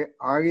சொல்றாரு,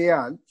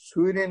 ஆகையால்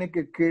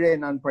சூரியனுக்கு கீழே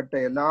நான் பட்ட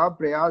எல்லா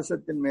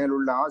பிரயாசத்தின்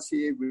மேலுள்ள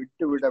ஆசையை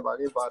விட்டுவிட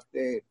வகை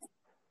பார்த்தேன்.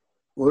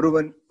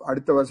 ஒருவன்,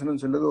 அடுத்த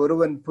வசனம் சொல்லுது,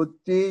 ஒருவன்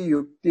புத்தி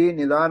யுக்தி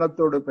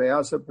நிதானத்தோடு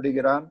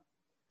பிரயாசப்படுகிறான்.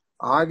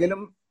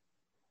 ஆகிலும்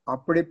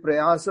அப்படி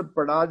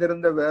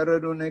பிரயாசப்படாதிருந்த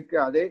வேறொருவனுக்கு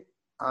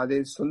அதை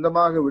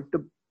சொந்தமாக விட்டு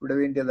விட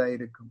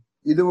வேண்டியதாயிருக்கும்.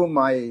 இதுவும்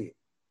மாயை.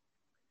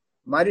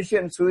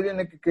 மனுஷன்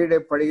சூரியனுக்கு கீழே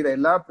படுகிற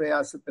எல்லா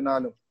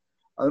பிரயாசத்தினாலும்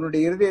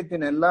அவனுடைய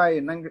இருதயத்தின் எல்லா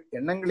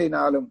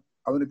எண்ணங்களினாலும்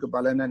அவனுக்கு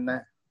பலன் என்ன?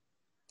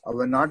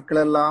 அவன்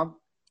நாட்களெல்லாம்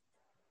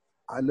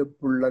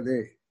அலுப்புள்ளது,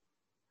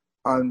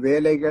 அவன்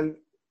வேலைகள்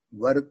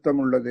வருத்தம்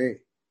உள்ளது.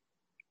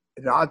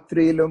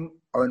 ராத்திரியிலும்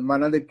அவன்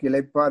மனதுக்கு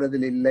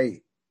இளைப்பாறுதல் இல்லை.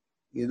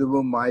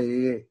 இதுவும்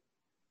மாயையே.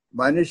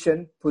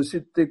 மனுஷன்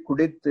புசித்து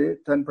குடித்து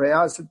தன்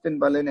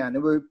பிரயாசத்தின் பலனை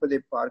அனுபவிப்பதை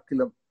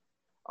பார்க்கிலும்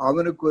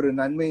அவனுக்கு ஒரு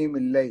நன்மையும்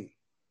இல்லை.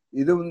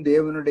 இதுவும்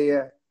தேவனுடைய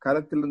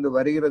கரத்திலிருந்து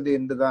வருகிறது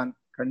என்றுதான்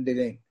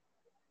கண்டினேன்.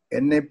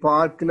 என்னை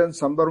பார்க்கிலும்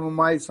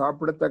சம்பரமாய்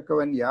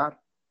சாப்பிடத்தக்கவன் யார்?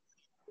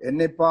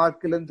 என்னை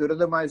பார்க்கிலும்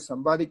துரிதமாய்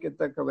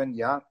சம்பாதிக்கத்தக்கவன்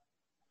யார்?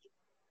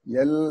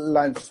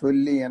 எல்லாம்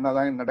சொல்லி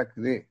என்னதான்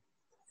நடக்குது?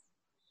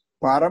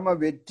 பரம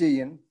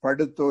வெற்றியின்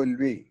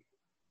படுதோல்வி,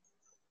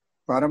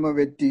 பரம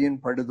வெற்றியின்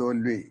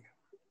படுதோல்வி.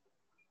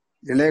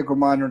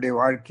 இளையகுமாரனுடைய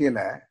வாழ்க்கையில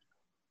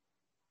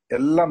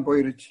எல்லாம்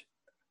போயிருச்சு,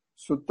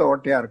 சுத்த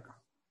ஓட்டையா இருக்கான்.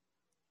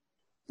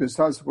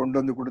 பிசாசு கொண்டு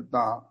வந்து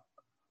கொடுத்தான்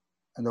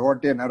அந்த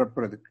ஓட்டையை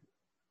நிரப்புறதுக்கு.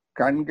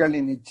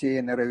 கண்களின் இச்சையை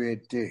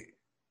நிறைவேற்று,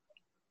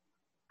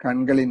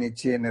 கண்களின்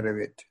இச்சையை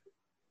நிறைவேற்று.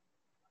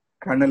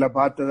 கண்ணுல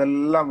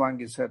பார்த்ததெல்லாம்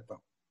வாங்கி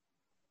சேர்த்தோம்.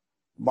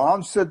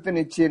 மாம்சத்தின்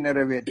இச்சையை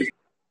நிறைவேற்று,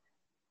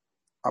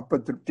 அப்ப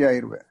திருப்தி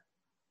ஆயிருவேன்.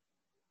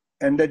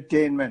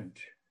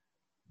 என்டர்டெயின்மெண்ட்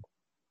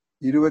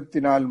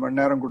 24 மணி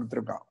நேரம்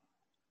கொடுத்துருக்கான்.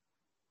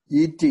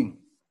 ஈட்டிங்,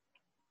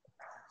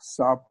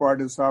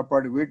 சாப்பாடு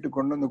சாப்பாடு வீட்டுக்கு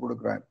கொண்டு வந்து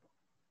கொடுக்குறான்.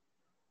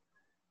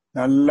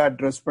 நல்லா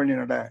ட்ரெஸ் பண்ணி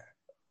நட.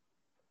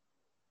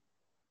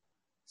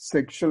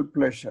 Sexual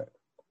pleasure.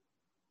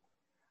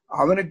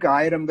 அவனுக்கு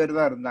 1000 பேர்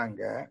தான்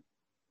இருந்தாங்க.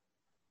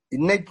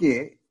 இன்னைக்கு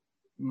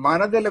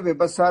மனதில்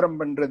விபசாரம்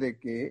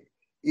பண்றதுக்கு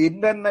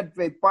இன்டர்நெட்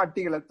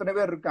வைப்பாட்டிகள் எத்தனை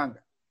பேர் இருக்காங்க?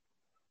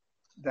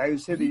 தயவு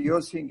செய்து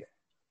யோசிங்க.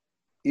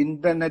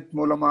 இன்டர்நெட்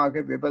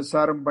மூலமாக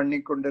விபசாரம் பண்ணி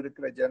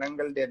கொண்டிருக்கிற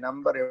ஜனங்களுடைய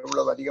நம்பர்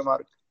எவ்வளவு அதிகமா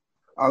இருக்கு.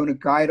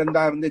 அவனுக்கு 1000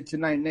 தான்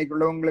இருந்துச்சுன்னா இன்னைக்கு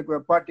உள்ளவங்களுக்கு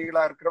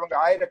வெப்பாட்டிகளா இருக்கிறவங்க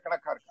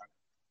ஆயிரக்கணக்கா இருக்காங்க.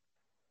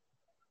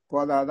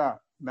 போதாதா?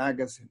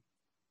 மேகசின்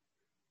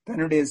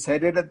தன்னுடைய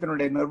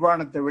சரீரத்தினுடைய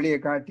நிர்வாணத்தை வெளியே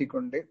காட்டி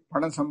கொண்டு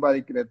பணம்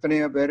சம்பாதிக்கிற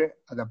எத்தனையோ பேரு,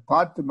 அதை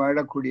பார்த்து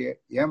மழக்கூடிய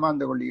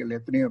ஏமாந்த கொள்ளிகள்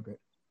எத்தனையோ பேர்.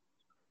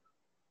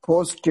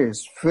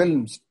 Posters,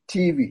 films,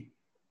 TV.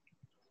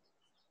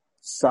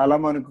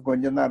 சாலமோனுக்கு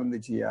கொஞ்சம் தான்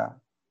இருந்துச்சுயா,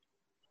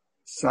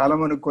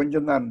 சாலமோனுக்கு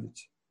கொஞ்சம் தான்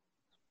இருந்துச்சு.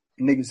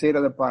 இன்னைக்கு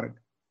செய்யறத பாருங்க.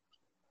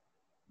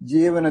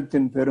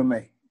 ஜீவனத்தின்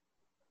பெருமை,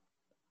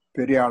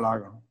 பெரிய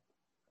ஆளாகணும்.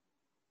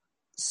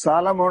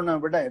 சாலமோனை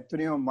விட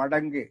எத்தனையோ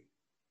மடங்கு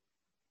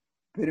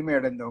பெருமை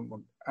அடைந்தவங்க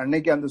உண்டு.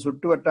 அன்னைக்கு அந்த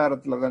சுட்டு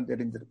வட்டாரத்துலதான்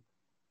தெரிஞ்சிருக்கு.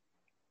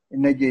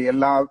 இன்னைக்கு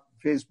எல்லா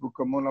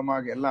பேஸ்புக்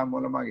மூலமாக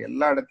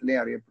எல்லா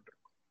இடத்துலயும்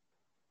அறியப்பட்டிருக்கும்.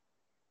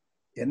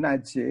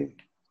 என்னாச்சு?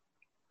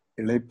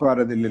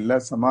 இளைப்பாறுதல் இல்ல,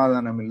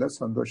 சமாதானம் இல்ல,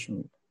 சந்தோஷம்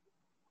இல்லை.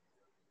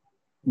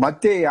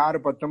 மத்தேயு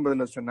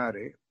 6:19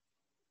 சொன்னாரு,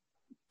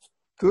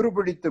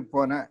 துருபிடித்து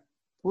போன,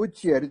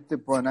 பூச்சி அரித்து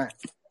போன,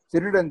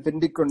 திருடன்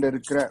திண்டிக் கொண்டு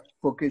இருக்கிற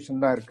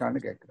பொக்கிஷன் தான்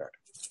இருக்கான்னு கேட்கிறாரு.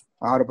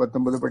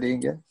 6:19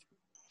 படியுங்க.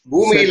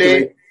 பூமியிலே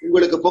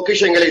உங்களுக்கு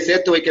பொக்கிஷங்களை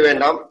சேர்த்து வைக்க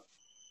வேண்டாம்.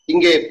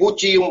 இங்கே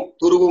பூச்சியும்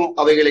துருவும்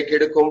அவைகளை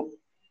கெடுக்கும்.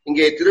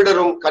 இங்கே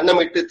திருடரும்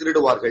கன்னமிட்டு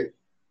திருடுவார்கள்.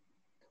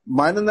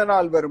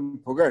 மனிதனால் வரும்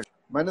புகழ்,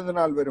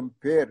 மனிதனால் வரும்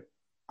பேர்,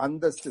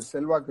 அந்தஸ்து,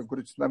 செல்வாக்கு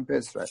குறிச்சு தான்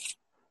பேசுறார்.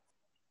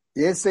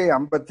 ஏசாயா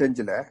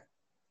 55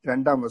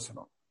 2ஆம்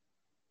வசனம்.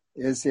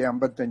 ஏசாயா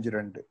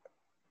 55:2.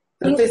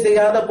 திருப்தி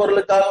செய்யாத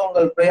பொருளுக்காக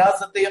உங்கள்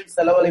பிரயாசத்தையும்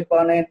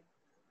செலவழிப்பானேன்.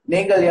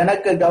 நீங்கள்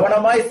எனக்கு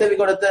கவனமாய் செவி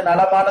கொடுத்து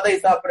நலமானதை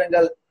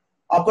சாப்பிடுங்கள்.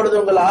 அப்பொழுது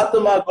உங்கள்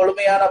ஆத்துமா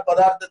கொழுமையான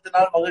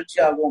பதார்த்தத்தினால்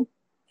மகிழ்ச்சியாகும்.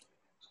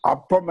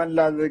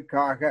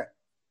 அப்பமல்லாததுக்காக,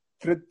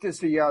 திருப்தி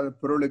செய்யாத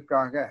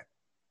பொருளுக்காக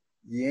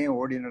ஏன்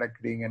ஓடி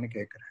நடக்கிறீங்கன்னு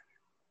கேட்கிறார்.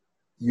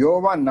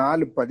 யோவான்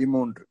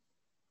 4:13.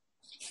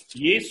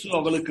 இயேசு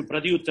அவளுக்கு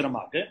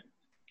பிரதியுத்தரமாக,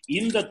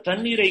 இந்த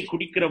தண்ணீரை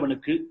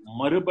குடிக்கிறவனுக்கு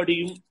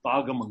மறுபடியும்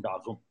தாகம்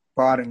உண்டாகும்.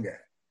 பாருங்க,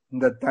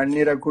 இந்த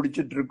தண்ணீரை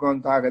குடிச்சிட்டு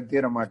இருக்கோம், தாக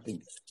தீர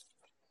மாட்டீங்க.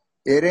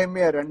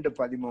 எரேமியா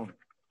 2:13.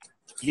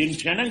 என்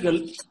ஜனங்கள்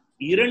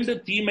 2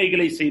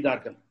 தீமைகளை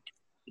செய்தார்கள்.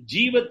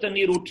 ஜீவ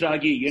தண்ணீர்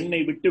ஊற்றாகிய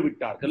எண்ணெய் விட்டு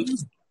விட்டார்கள்.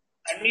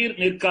 தண்ணீர்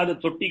நிற்காத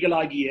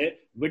தொட்டிகளாகிய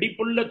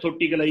வெடிப்புள்ள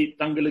தொட்டிகளை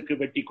தங்களுக்கு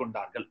வெட்டி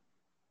கொண்டார்கள்.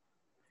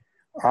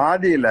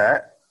 ஆதியில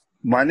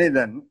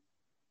மனிதன்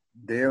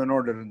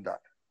தேவனோடு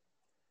இருந்தார்.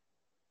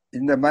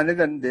 இந்த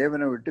மனிதன்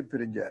தேவனை விட்டு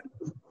பிரிஞ்சார்.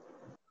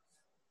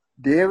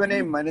 தேவனை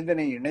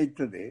மனிதனை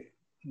இணைத்தது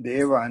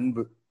தேவ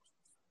அன்பு.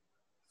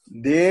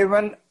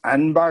 தேவன்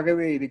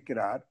அன்பாகவே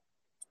இருக்கிறார்.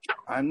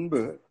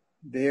 அன்பு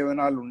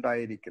தேவனால்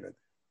உண்டாயிருக்கிறது.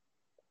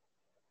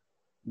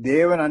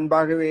 தேவன்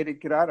அன்பாகவே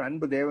இருக்கிறார்.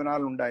 அன்பு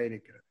தேவனால்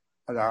உண்டாயிருக்கிறது.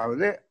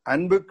 அதாவது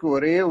அன்புக்கு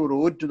ஒரே ஒரு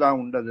ஊற்றுதான்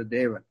உண்டது,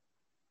 தேவன்.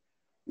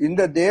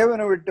 இந்த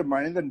தேவனை விட்டு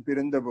மனிதன்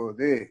பிரிந்த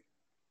போது,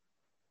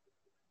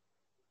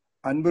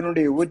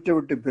 அன்பினுடைய ஊற்றை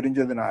விட்டு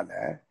பிரிஞ்சதுனால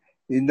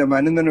இந்த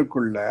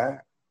மனிதனுக்குள்ள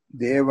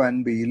தேவ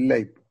அன்பு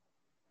இல்லை.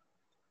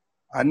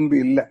 அன்பு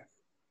இல்லை.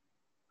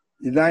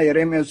 இதான்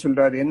எரேமியா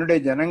சொல்றார், என்னுடைய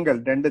ஜனங்கள்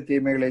 2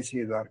 தீமைகளை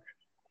செய்தார்கள்.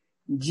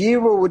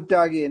 ஜீவ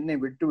ஊற்றாகி என்னை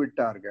விட்டு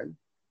விட்டார்கள்.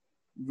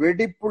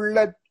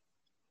 வெடிப்புள்ள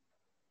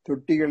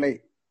தொட்டிகளை,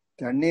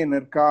 தண்ணீர்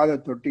நிற்காத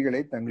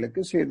தொட்டிகளை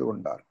தங்களுக்கு செய்து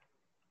கொண்டார்.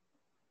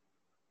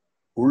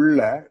 உள்ள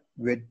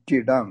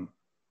வெற்றிடம்.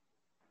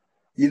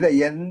 இதை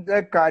எந்த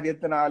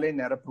காரியத்தினாலே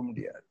நிரப்ப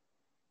முடியாது.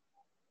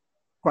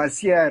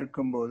 பசியா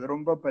இருக்கும்போது,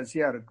 ரொம்ப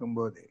பசியா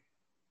இருக்கும்போது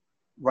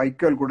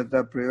வைக்கோல் கொடுத்தா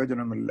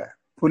பிரயோஜனம் இல்லை,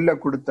 புல்ல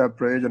கொடுத்தா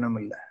பிரயோஜனம்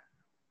இல்லை.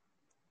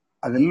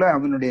 அதெல்லாம்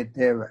அவனுடைய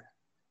தேவை.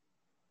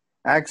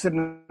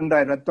 ஆக்சிடென்ட்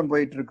ரத்தம்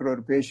போயிட்டு இருக்கிற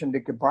ஒரு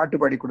பேஷண்ட்டுக்கு பாட்டு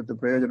பாடி கொடுத்த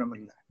பிரயோஜனம்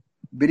இல்லை,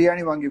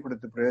 பிரியாணி வாங்கி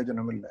கொடுத்த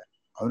பிரயோஜனம் இல்லை.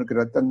 அவனுக்கு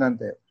ரத்தம் தான்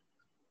தேவை.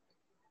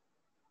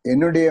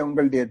 என்னுடைய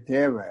உங்களுடைய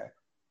தேவை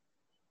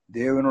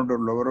தேவனோட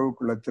உள்ள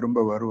உறவுக்குள்ள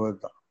திரும்ப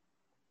வருவதுதான்.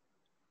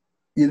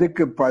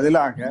 இதுக்கு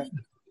பதிலாக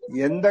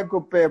எந்த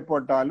குப்பையை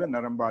போட்டாலும்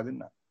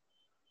நிரம்பாதுன்னா,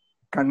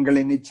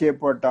 கண்களின் நிச்சய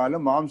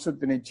போட்டாலும்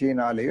மாம்சத்தின்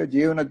நிச்சயினாலேயோ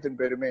ஜீவனத்தின்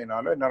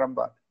பெருமையினாலோ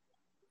நிரம்பாது.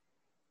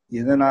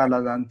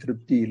 இதனாலதான்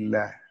திருப்தி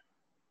இல்லை.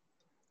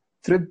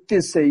 திருப்தி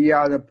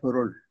செய்யாத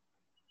பொருள்.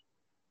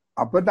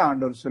 அப்பதான்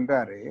ஆண்டவர்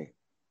சொல்றாரு,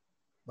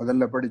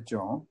 முதல்ல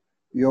படிச்சோம்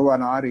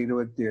யோவான்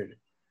 6:27,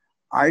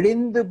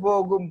 அழிந்து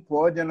போகும்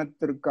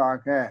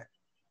போஜனத்திற்காக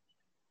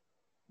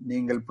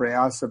நீங்கள்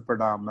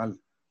பிரயாசப்படாமல்,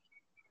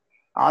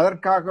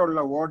 அதற்காக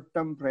உள்ள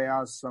ஓட்டம்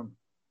பிரயாசம்,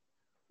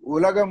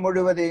 உலகம்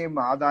முழுவதையும்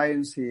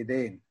ஆதாயம்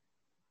செய்தேன்,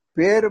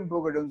 பேரும்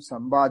புகழும்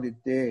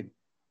சம்பாதித்தேன்,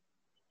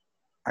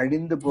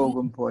 அழிந்து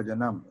போகும்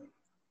போஜனம்.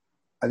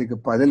 அதுக்கு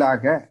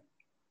பதிலாக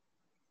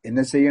என்ன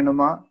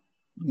செய்யணுமா?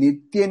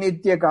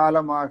 நித்திய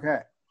காலமாக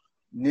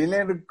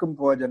நிலைநிற்கும்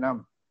போஜனம்,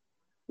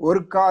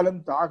 ஒரு காலம்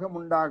தாகம்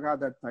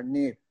உண்டாகாத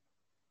தண்ணீர்,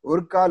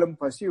 ஒரு காலம்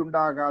பசி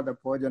உண்டாகாத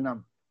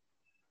போஜனம்.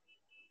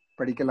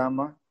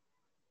 படிக்கலாமா?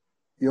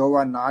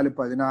 யோவான்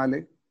 4:14.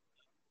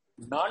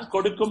 நான்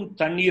கொடுக்கும்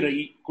தண்ணீரை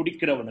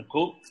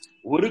குடிக்கிறவனுக்கோ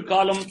ஒரு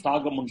காலம்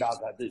தாகம்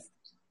உண்டாகாது.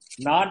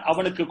 நான்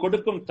அவனுக்கு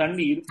கொடுக்கும்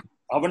தண்ணீர்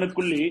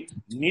அவனுக்குள்ளே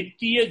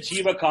நித்திய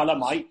ஜீவ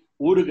காலமாய்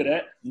ஊறுகிற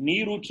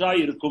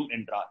நீரூற்றாய் இருக்கும்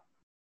என்றார்.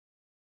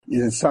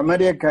 இது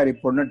சமரியக்காரி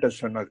பொண்ணுட்ட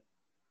சொன்னது.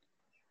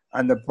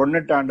 அந்த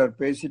பொண்ணுட்ட ஆண்டவர்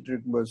பேசிட்டு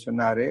இருக்கும்போது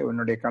சொன்னாரு,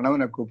 உன்னுடைய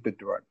கணவனை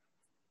கூப்பிட்டுட்டு வாள்.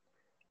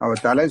 அவ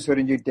தலை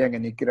சொரிஞ்சுக்கிட்டே அங்க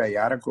நிக்கிறா,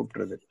 யார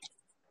கூப்பிடுறது?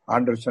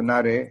 ஆண்டவர்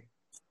சொன்னாரு,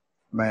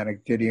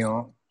 எனக்கு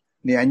தெரியும்,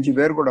 நீ 5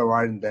 பேர் கூட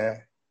வாழ்ந்த,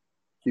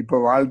 இப்ப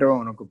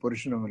வாழ்றவன் உனக்கு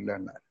புருஷனும்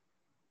இல்லைன்னார்.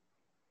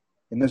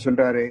 என்ன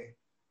சொல்றாரு?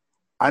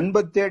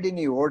 அன்பை தேடி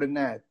நீ ஓடுன,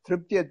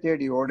 திருப்தியை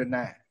தேடி ஓடுன,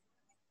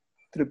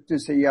 திருப்தி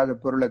செய்யாத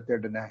பொருளை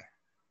தேடுன,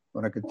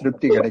 உனக்கு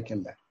திருப்தி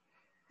கிடைக்கல,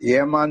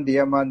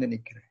 ஏமாந்து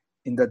நிக்கிற.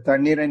 இந்த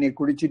தண்ணீரை நீ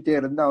குடிச்சிட்டே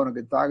இருந்தா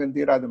அவனுக்கு தாகம்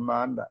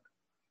தீராதுமான்றார்.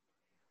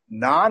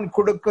 நான்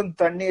கொடுக்கும்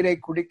தண்ணீரை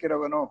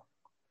குடிக்கிறவனோ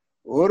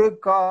ஒரு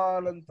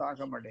காலம்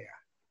தாகம் அடையா.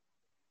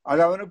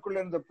 அது அவனுக்குள்ள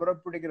இருந்து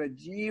புறப்படுகிற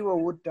ஜீவ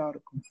ஊற்றா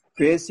இருக்கும்.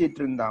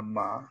 பேசிட்டு இருந்த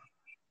அம்மா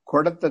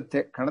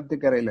குடத்தை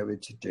கணத்துக்கரையில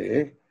வச்சுட்டு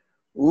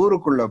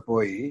ஊருக்குள்ள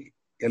போய்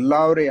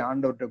எல்லாரையும்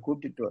ஆண்டவர்கிட்ட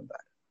கூட்டிட்டு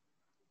வந்தார்.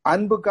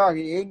 அன்புக்காக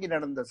ஏங்கி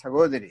நடந்த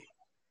சகோதரி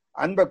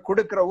அன்பை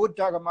கொடுக்கிற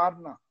ஊற்றாக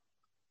மாறினா.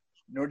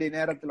 நொடி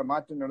நேரத்துல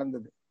மாற்றம்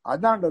நடந்தது.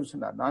 அதான் ஆண்டவர்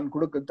சொன்னார், நான்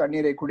கொடுக்க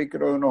தண்ணீரை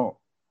குடிக்கிறவனோ.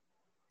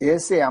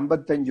 ஏசாயா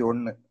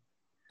 55:1.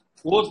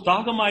 ஓ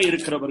தாகமாய்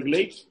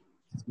இருக்கிறவர்களே,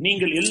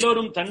 நீங்கள்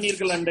எல்லோரும்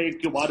தண்ணீர்கள்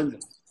அண்டைக்கு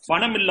வாருங்கள்.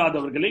 பணம்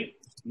இல்லாதவர்களே,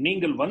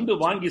 நீங்கள் வந்து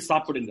வாங்கி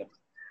சாப்பிடுங்கள்.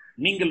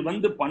 நீங்கள்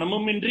வந்து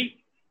பணமும் இன்றி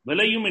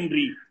விலையும்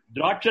இன்றி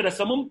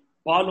திராட்சரசமும்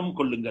பாலும்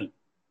கொள்ளுங்கள்.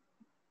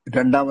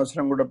 2ஆம்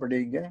வசனம் கூட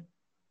படிங்க.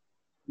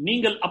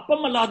 நீங்கள்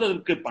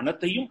அப்பமல்லாததற்கு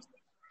பணத்தையும்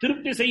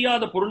திருப்தி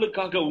செய்யாத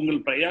பொருளுக்காக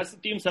உங்கள்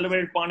பிரயாசத்தையும்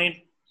செலவழிப்பானேன்.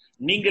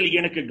 நீங்கள்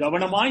எனக்கு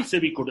கவனமாய்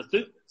செவி கொடுத்து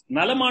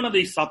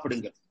நலமானதை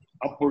சாப்பிடுங்கள்.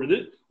 அப்பொழுது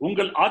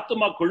உங்கள்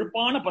ஆத்மா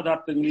கொழுப்பான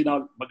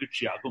பதார்த்தங்களினால்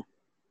மகிழ்ச்சியாகும்.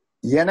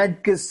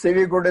 எனக்கு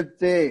செவி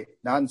கொடுத்து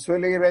நான்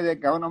சொல்லுகிறதை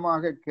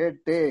கவனமாக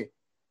கேட்டு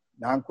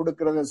நான்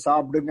கொடுக்கிறத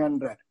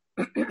சாப்பிடுங்கன்றார்.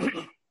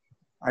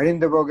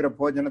 அழிந்து போகிற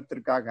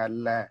போஜனத்திற்காக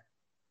அல்ல,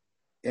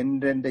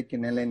 என்றென்றைக்கு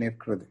நிலை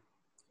நிற்கிறது.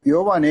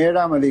 யோவான்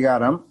 7ஆம்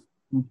அதிகாரம்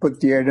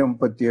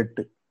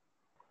 37-38.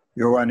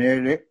 யோவான்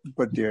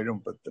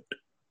 7:37-38.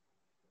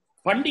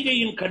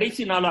 பண்டிகையின்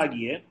கடைசி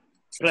நாளாகிய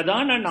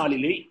பிரதான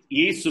நாளிலே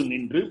இயேசு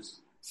நின்று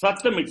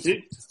சத்தமிட்டு,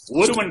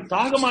 ஒருவன்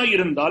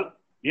தாகமாயிருந்தால்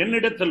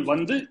என்னிடத்தில்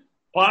வந்து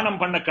பானம்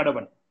பண்ண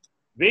கடவன்.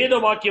 வேத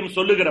வாக்கியம்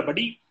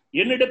சொல்லுகிறபடி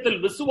என்னிடத்தில்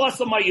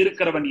விசுவாசமாய்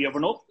இருக்கிறவன்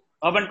எவனோ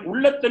அவன்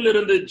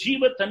உள்ளத்திலிருந்து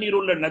ஜீவ தண்ணீர்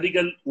உள்ள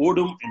நதிகள்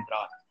ஓடும்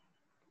என்றார்.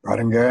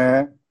 பாருங்க,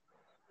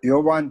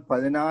 யோவான்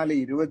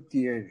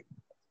 14:27.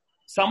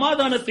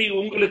 சமாதானத்தை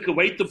உங்களுக்கு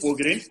வைத்து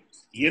போகிறேன்,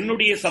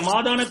 என்னுடைய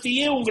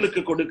சமாதானத்தையே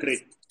உங்களுக்கு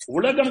கொடுக்கிறேன்.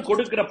 உலகம்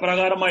கொடுக்கிற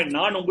பிரகாரமாய்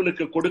நான்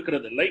உங்களுக்கு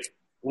கொடுக்கிறதில்லை.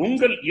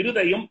 உங்கள்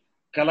இருதயம்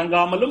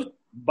கலங்காமலும்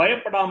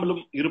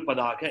பயப்படாமலும்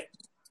இருப்பதாக.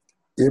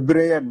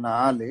 எபிரேயர்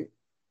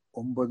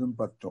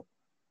 4:9-10.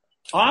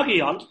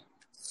 ஆகையால்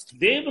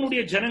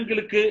தேவனுடைய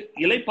ஜனங்களுக்கு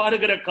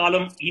இளைப்பாறுகிற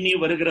காலம் இனி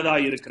வருகிறதா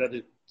இருக்கிறது.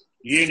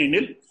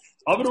 ஏனெனில்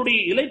அவருடைய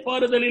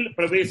இளைப்பாறுதலில்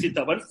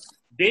பிரவேசித்தவன்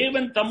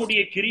தேவன்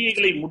தம்முடைய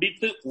கிரியைகளை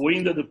முடித்து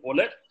ஓய்ந்தது போல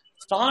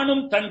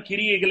தானும் தன்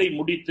கிரியைகளை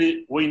முடித்து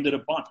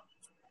ஓய்ந்திருப்பான்.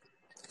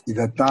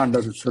 இதத்தான்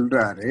ஆண்டவர்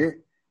சொல்றாரு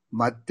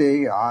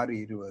மத்தேயு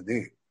 6:20.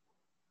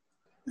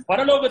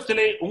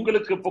 பரலோகத்திலே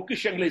உங்களுக்கு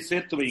பொக்கிஷங்களை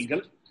சேர்த்து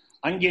வையுங்கள்,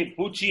 அங்கே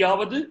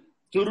பூச்சியாவது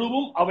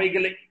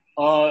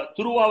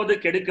துருவாவது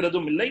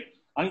கெடுக்கிறதும் இல்லை,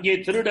 அங்கே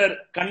திருடர்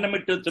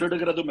கண்ணமிட்டு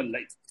திருடுகிறதும்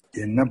இல்லை.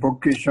 என்ன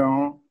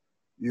பொக்கிஷம்?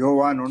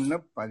 யோவான்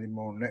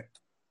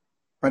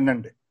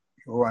 1:13-12.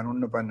 யோவான்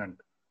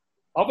 1:12.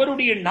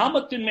 அவருடைய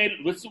நாமத்தின் மேல்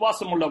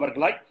விசுவாசம்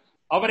உள்ளவர்களாய்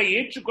அவரை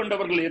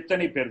ஏற்றுக்கொண்டவர்கள்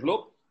எத்தனை பேர்களோ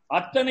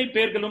அத்தனை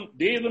பேர்களும்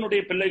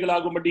தேவனுடைய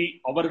பிள்ளைகளாகும்படி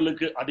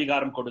அவர்களுக்கு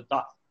அதிகாரம்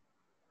கொடுத்தார்.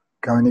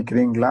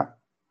 கவனிக்கிறீங்களா?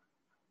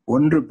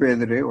 1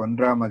 பேதுரு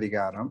 1ஆம்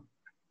அதிகாரம்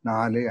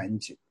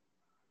 4-5.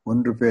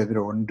 1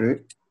 பேதுரு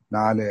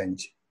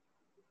 1:4-5.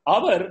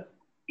 அவர்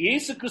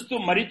இயேசு கிறிஸ்து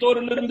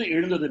மரித்தோரிலிருந்து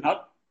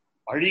எழுந்ததினால்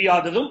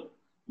அழியாததும்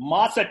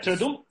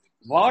மாசற்றதும்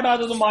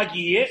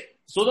வாடாததுமாகிய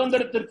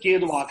சுதந்திரத்திற்கு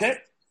ஏதுவாக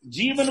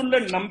ஜீவனுள்ள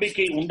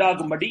நம்பிக்கை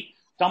உண்டாகும்படி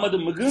தமது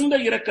மிகுந்த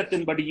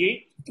இரக்கத்தின்படியே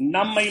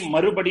நம்மை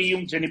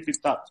மறுபடியும்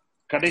ஜெனிப்பித்தார்.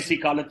 கடைசி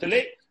காலத்திலே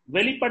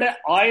வெளிப்பட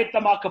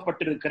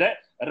ஆயத்தமாக்கப்பட்டிருக்கிற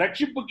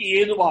ரட்சிப்புக்கு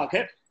ஏதுவாக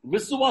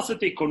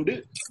விசுவாசத்தை கொண்டு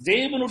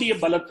தேவனுடைய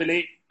பலத்திலே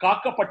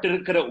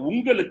காக்கப்பட்டிருக்கிற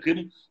உங்களுக்கு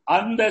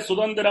அந்த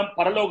சுதந்திரம்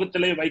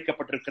பரலோகத்திலே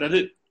வைக்கப்பட்டிருக்கிறது.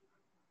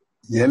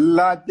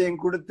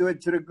 எல்லாத்தையும் கொடுத்து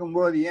வச்சிருக்கும்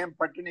போது ஏன்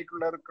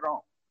பட்டினிக்குள்ள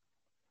இருக்கிறோம்?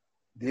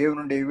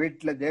 தேவனுடைய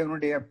வீட்டுல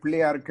தேவனுடைய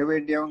பிள்ளையா இருக்க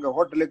வேண்டியவங்க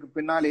ஹோட்டலுக்கு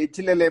பின்னால்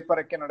எச்சிலே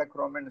பறக்க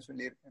நடக்கிறோம்னு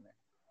சொல்லியிருக்கேன்.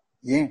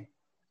 ஏன்?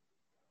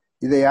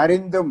 இதை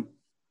அறிந்தும்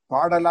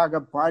பாடலாக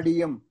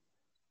பாடியும்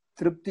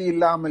திருப்தி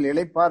இல்லாமல்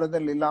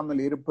இளைப்பாறுதல்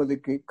இல்லாமல்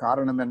இருப்பதுக்கு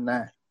காரணம் என்ன?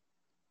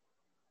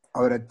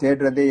 அவரை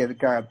தேடுறதே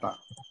எதுக்காகத்தான்.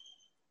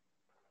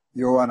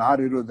 யோவான்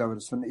 6:20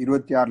 அவர்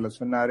 26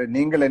 சொன்னாரு,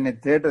 நீங்கள் என்னை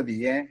தேடுறது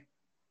ஏன்?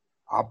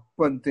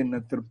 அப்பம் தின்னு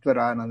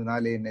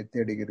திருப்தரானதுனாலே என்னை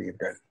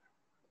தேடுகிறீர்கள்.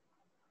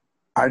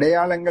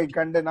 அடையாளங்கள்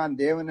கண்டு நான்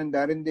தேவன் என்று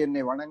அறிந்து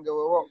என்னை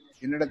வணங்கவோ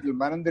என்னிடத்தில்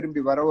மனம்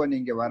திரும்பி வரவோ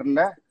நீங்க வரல.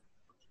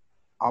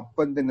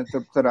 அப்பம் தின்னு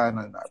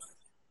திருப்தரானதுனால.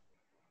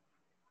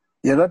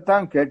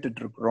 எதைத்தான்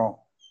கேட்டுட்டு இருக்கிறோம்?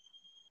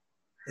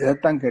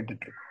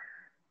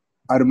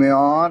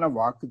 அருமையான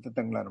வாக்கு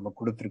தத்தங்களை நம்ம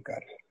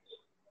கொடுத்திருக்காரு.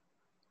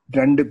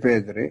 2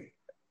 பேதுரு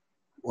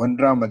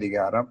 1ஆம்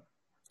அதிகாரம்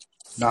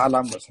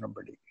 4ஆம் வசனம்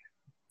படி.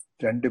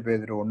 2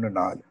 பேதுரு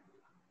 1:4.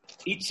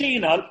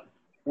 இச்சையினால்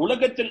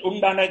உலகத்தில்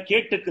உண்டான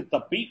கேட்டுக்கு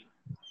தப்பி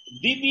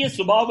திவ்ய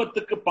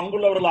சுபாவத்துக்கு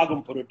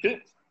பங்குள்ளவர்களாகும் பொருட்டு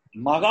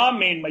மகா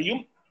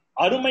மேன்மையும்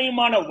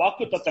அருமையுமான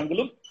வாக்கு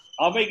தத்தங்களும்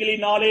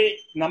அவைகளினாலே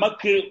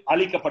நமக்கு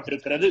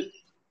அளிக்கப்பட்டிருக்கிறது.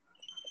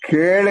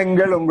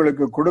 கேளுங்கள்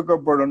உங்களுக்கு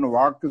கொடுக்கப்படும்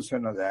வாக்கு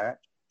சொன்னத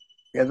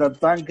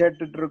எதைத்தான்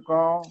கேட்டுட்டு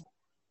இருக்கோம்?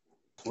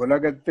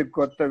 உலகத்துக்கு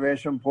ஒத்த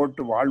வேஷம்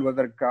போட்டு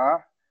வாழ்வதற்கா,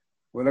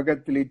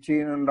 உலகத்தில்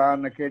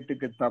இச்சையினுண்டான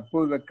கேட்டுக்கு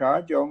தப்புவதற்கா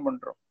ஜெபம்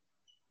பண்றோம்.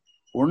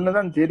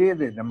 ஒண்ணுதான்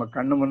தெரியுது, நம்ம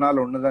கண்ணு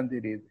முன்னால் ஒண்ணுதான்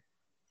தெரியுது.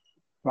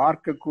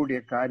 பார்க்கக்கூடிய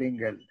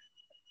காரியங்கள்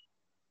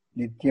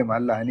நித்தியம்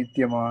அல்ல,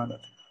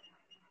 அநித்தியமானது.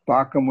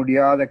 பார்க்க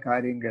முடியாத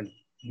காரியங்கள்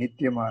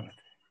நித்தியமானது.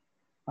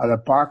 அதை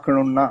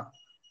பார்க்கணும்னா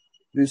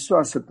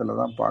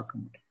விசுவாசத்துலதான் பார்க்க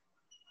முடியும்.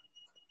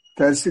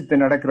 தரிசித்து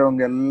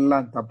நடக்கிறவங்க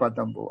எல்லாம் தப்பா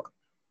தான் போவாங்க.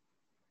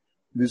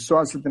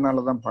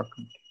 விசுவாசத்தினாலதான் பார்க்க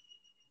முடியும்.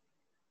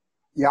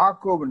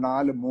 யாக்கோபு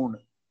 4:3.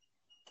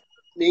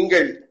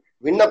 நீங்கள்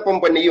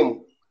விண்ணப்பம் பண்ணியும்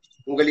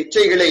உங்கள்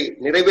இச்சைகளை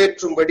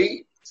நிறைவேற்றும்படி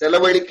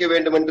செலவழிக்க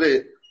வேண்டும் என்று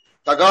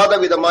தகாத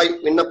விதமாய்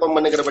விண்ணப்பம்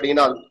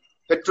பண்ணுகிறபடியினால்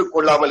பெற்றுக்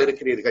கொள்ளாமல்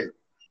இருக்கிறீர்கள்.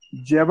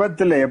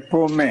 ஜெபத்துல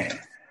எப்பவுமே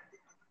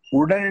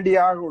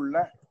உடனடியாக உள்ள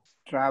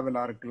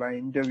டிராவலா இருக்கலாம்,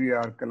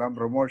 இன்டர்வியூவா இருக்கலாம்,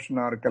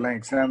 ப்ரமோஷனா இருக்கலாம்,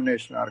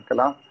 எக்ஸாமினேஷனா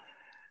இருக்கலாம்,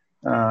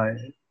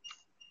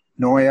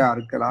 நோயா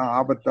இருக்கலாம்,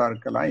 ஆபத்தா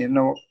இருக்கலாம்,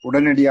 என்ன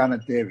உடனடியான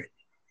தேவை,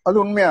 அது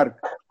உண்மையா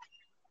இருக்கு.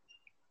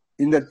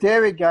 இந்த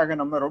தேவைக்காக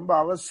நம்ம ரொம்ப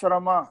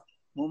அவசரமா,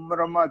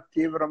 மும்முரமா,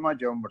 தீவிரமா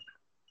ஜெபம்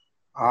பண்றோம்.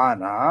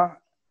 ஆனா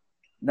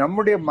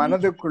நம்முடைய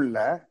மனதுக்குள்ள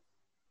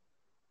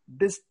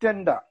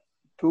டிஸ்டண்டா,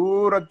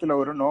 தூரத்துல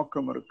ஒரு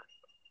நோக்கம் இருக்கு.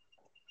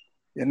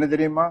 என்ன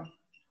தெரியுமா?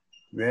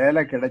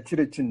 வேலை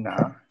கிடைச்சிருச்சுன்னா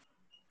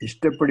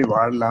இஷ்டப்படி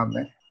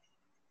வாழலாமே,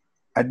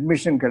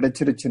 அட்மிஷன்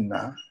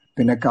கிடைச்சிருச்சுன்னா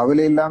பின்ன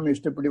கவலை இல்லாம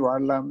இஷ்டப்படி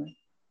வாழலாமே,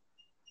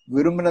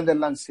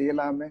 விரும்பினதெல்லாம்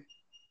செய்யலாமே,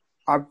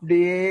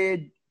 அப்படியே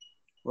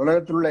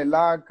உலகத்தில் உள்ள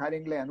எல்லா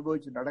காரியங்களையும்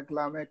அனுபவிச்சு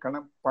நடக்கலாமே,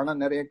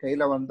 பணம் நிறைய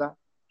கையில வந்தா.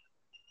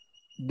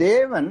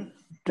 தேவன்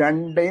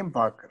ரெண்டையும்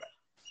பார்க்கிறார்.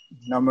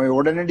 நம்ம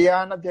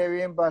உடனடியான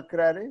தேவையும்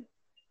பார்க்கிறாரு,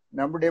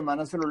 நம்முடைய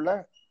மனசில் உள்ள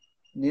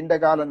நீண்ட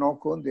கால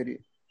நோக்கமும்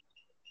தெரியும்.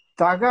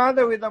 தகாத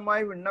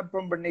விதமாய்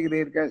விண்ணப்பம்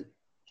பண்ணுகிறீர்கள்,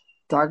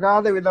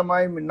 தகாத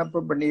விதமாய்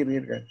விண்ணப்பம்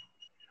பண்ணுகிறீர்கள்.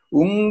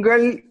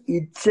 உங்கள்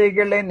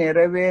இச்சைகளை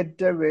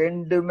நிறைவேற்ற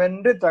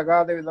வேண்டுமென்று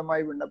தகாத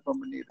விதமாய் விண்ணப்பம்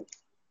பண்ணீர்கள்.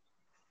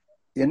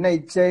 என்ன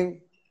இச்சை?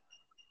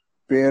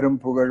 பேரும்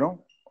புகழும்,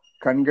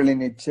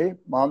 கண்களின் இச்சை,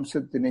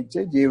 மாம்சத்தின்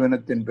இச்சை,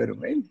 ஜீவனத்தின்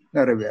பெருமை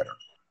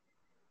நிறைவேறும்.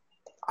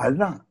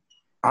 அதுதான்.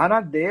 ஆனா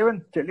தேவன்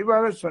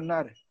தெளிவாக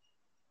சொன்னார்.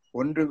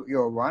 1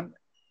 யோவான்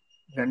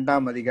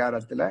 2ஆம்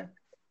அதிகாரத்துல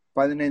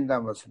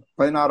 15ஆம் வசனம்,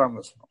 16ஆம்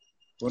வசனம்.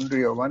 1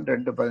 யோவான்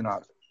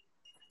 2:16.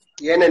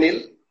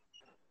 ஏனெனில்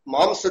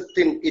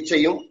மாம்சத்தின்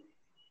இச்சையும்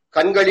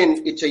கண்களின்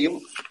இச்சையும்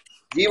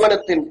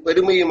ஜீவனத்தின்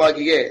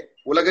பெருமையுமாகிய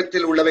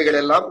உலகத்தில் உள்ளவைகள்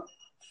எல்லாம்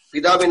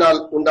பிதாவினால்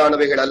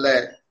உண்டானவைகள் அல்ல,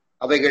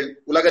 அவைகள்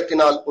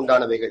உலகத்தினால்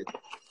உண்டானவைகள்.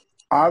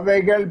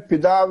 அவைகள்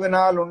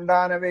பிதாவினால்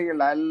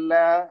உண்டானவைகள்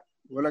அல்ல,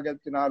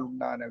 உலகத்தினால்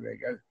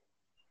உண்டானவைகள்.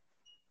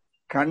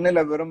 கண்ணுல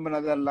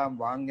விரும்பினதெல்லாம்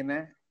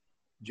வாங்கினேன்,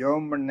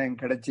 ஜெபம் பண்ணேன்,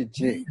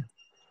 கிடைச்சிச்சு.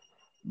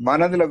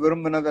 மனதுல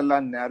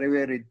விரும்பினதெல்லாம்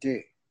நிறைவேறிச்சு.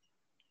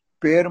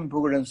 பேரும்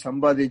புகழும்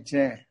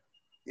சம்பாதிச்சேன்,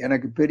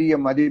 எனக்கு பெரிய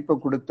மதிப்பை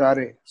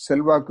கொடுத்தாரு,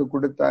 செல்வாக்கு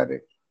கொடுத்தாரு,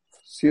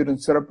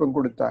 சீரும் சிறப்பும்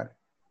கொடுத்தாரு.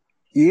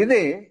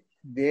 இது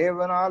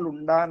தேவனால்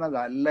உண்டானது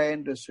அல்ல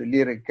என்று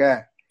சொல்லியிருக்க,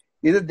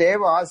 இது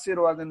தேவ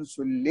ஆசீர்வாதம்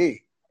சொல்லி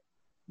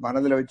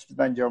மனதுல வச்சுட்டு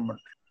தான் ஜெபம்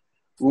பண்றேன்.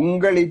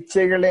 உங்கள்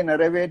இச்சைகளை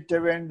நிறைவேற்ற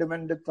வேண்டும்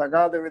என்று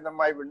தகாத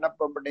விதமாய்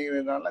விண்ணப்பம்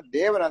பண்ணுகிறதுனால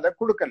தேவன் அதை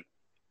கொடுக்கல.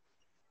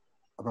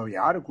 அப்ப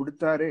யாரு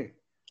கொடுத்தாரு?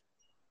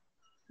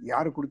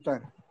 யாரு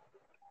கொடுத்தாரு?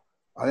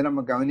 அதை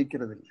நம்ம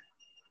கவனிக்கிறது இல்லை.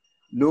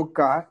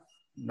 லூக்கா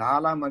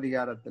 4ஆம்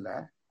அதிகாரத்துல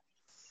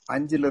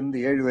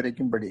 5-7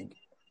 வரைக்கும் படிங்க.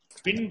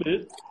 பின்பு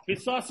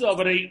பிசாசு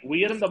அவரை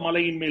உயர்ந்த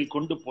மலையின் மேல்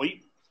கொண்டு போய்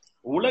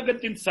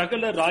உலகத்தின்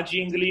சகல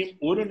ராஜ்யங்களையும்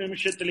ஒரு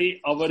நிமிஷத்திலே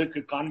அவருக்கு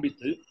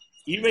காண்பித்து,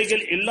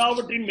 இவைகள்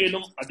எல்லாவற்றின்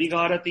மேலும்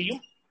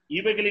அதிகாரத்தையும்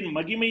இவைகளின்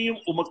மகிமையும்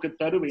உமக்கு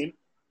தருவேன்,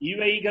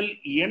 இவைகள்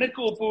எனக்கு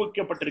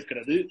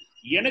ஒப்புவிக்கப்பட்டிருக்கிறது,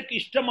 எனக்கு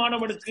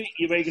இஷ்டமானவனுக்கு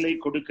இவைகளை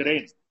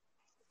கொடுக்கிறேன்.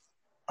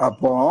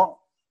 அப்போ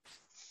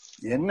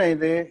என்ன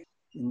இது?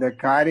 இந்த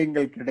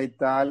காரியங்கள்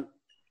கிடைத்தால்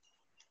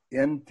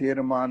என்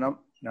தீர்மானம்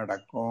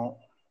நடக்கும்,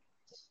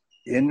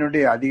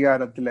 என்னுடைய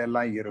அதிகாரத்துல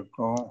எல்லாம்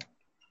இருக்கும்,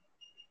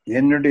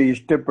 என்னுடைய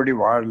இஷ்டப்படி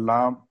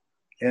வாழலாம்,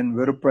 என்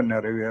விருப்பம்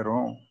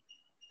நிறைவேறும்,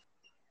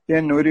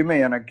 என் உரிமை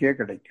எனக்கே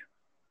கிடைக்கும்.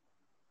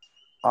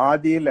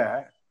 ஆதியில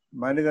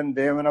மனிதன்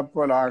தேவனை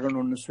போல்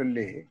ஆகணும்னு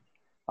சொல்லி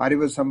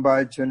அறிவு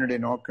சம்பாதிச்சவனுடைய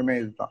நோக்கமே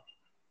இதுதான்.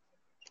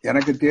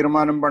 எனக்கு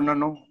தீர்மானம்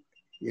பண்ணணும்,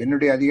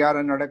 என்னுடைய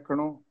அதிகாரம்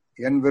நடக்கணும்,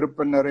 என்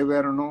விருப்பம்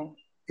நிறைவேறணும்,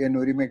 என்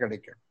உரிமை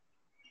கிடைக்கணும்.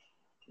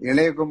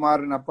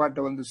 இளையகுமாரன்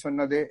அப்பாட்ட வந்து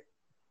சொன்னதே,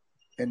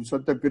 என்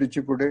சொத்தை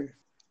பிரிச்சு கொடு,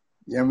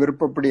 என்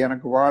விருப்பப்படி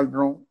எனக்கு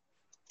வாழ்றோம்,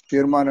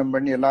 தீர்மானம்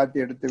பண்ணி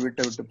எல்லாத்தையும் எடுத்து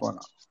வீட்டை விட்டு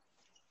போனான்.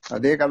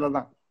 அதே கதை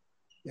தான்.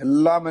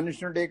 எல்லா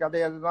மனுஷனுடைய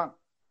கதை அதுதான்.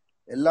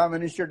 எல்லா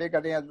மனுஷனுடைய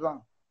கதையும் அதுதான்.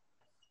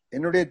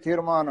 என்னுடைய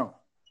தீர்மானம்,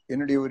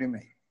 என்னுடைய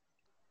உரிமை,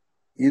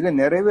 இது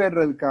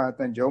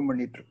நிறைவேறதுக்காகத்தான் ஜெபம்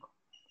பண்ணிட்டு இருக்கோம்.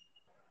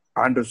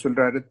 ஆண்டவர்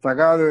சொல்றாரு,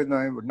 தகாத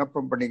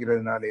விண்ணப்பம்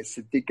பண்ணிக்கிறதுனாலே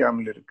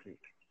சித்திக்காமல்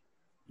இருக்கிறீர்கள்.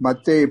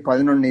 மத்தேயு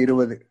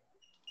 11:20.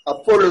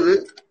 அப்பொழுது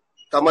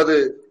தமது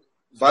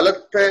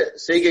பலத்த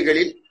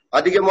செய்கைகளில்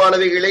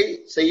அதிகமானவைகளை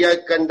செய்ய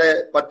கண்ட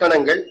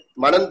பட்டணங்கள்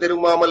மனம்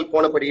திரும்பாமல்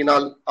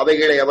போனபடியினால்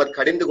அவைகளை அவர்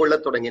கடிந்து கொள்ள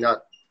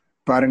தொடங்கினார்.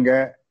 பாருங்க,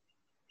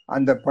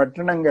 அந்த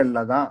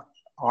பட்டணங்கள்ல தான்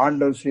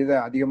ஆண்டவர் செய்த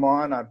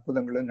அதிகமான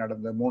அற்புதங்களும்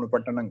நடந்த 3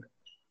 பட்டணங்கள்.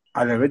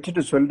 அதை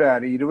வச்சுட்டு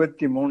சொல்றாரு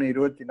 23,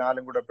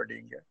 24 கூட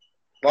படிங்க.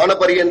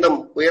 வானபரியந்தம்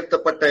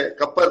உயர்த்தப்பட்ட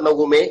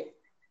கப்பர்நகூமே,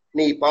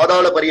 நீ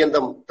பாதாள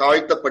பரியந்தம்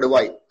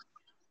தாழ்த்தப்படுவாய்.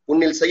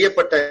 உன்னில்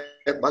செய்யப்பட்ட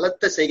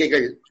பலத்த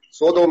செய்கைகள்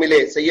சோதோமிலே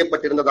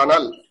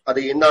செய்யப்பட்டிருந்ததானால் அது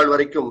இந்நாள்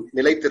வரைக்கும்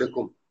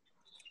நிலைத்திருக்கும்.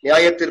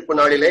 நியாயத்தீர்ப்பு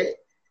நாளிலே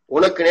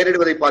உனக்கு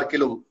நேரிடுவதை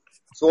பார்க்கிலும்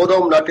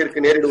சோதோம் நாட்டிற்கு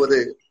நேரிடுவது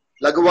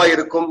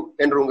லகுவாயிருக்கும்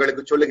என்று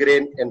உங்களுக்கு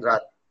சொல்லுகிறேன்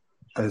என்றார்.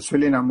 அதை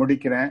சொல்லி நான்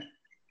முடிக்கிறேன்.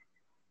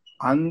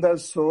 அந்த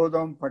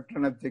சோதோம்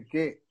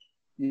பட்டணத்துக்கு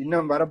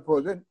இன்னும்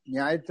வரப்போது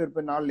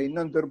நியாயத்தீர்ப்பு நாள்ல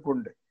இன்னும் தீர்ப்பு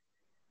உண்டு.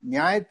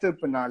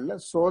 நியாயத்தீர்ப்பு நாள்ல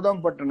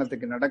சோதோம்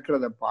பட்டணத்துக்கு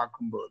நடக்கிறத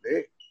பார்க்கும்போது,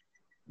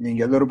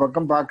 நீங்க ஏதோ ஒரு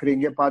பக்கம்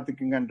பாக்குறீங்க,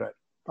 பாத்துக்குங்கன்றார்.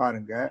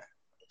 பாருங்க,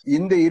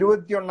 இந்த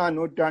 21ஆம்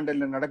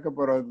நூற்றாண்டுல நடக்க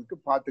போறதுக்கு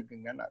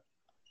பாத்துக்குங்க.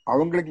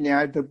 அவங்களுக்கு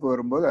நியாயத்தீர்ப்பு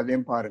வரும்போது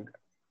அதையும் பாருங்க.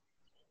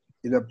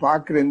 இத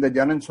பாக்குற இந்த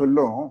ஜனம்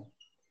சொல்லும்,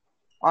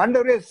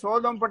 ஆண்டவரே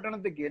சோதம்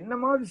பட்டணத்துக்கு என்ன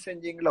மாதிரி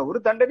செஞ்சீங்களா, ஒரு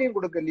தண்டனையும்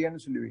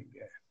கொடுக்கலையான்னு சொல்லுவீங்க.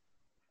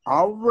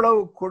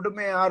 அவ்வளவு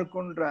கொடுமையா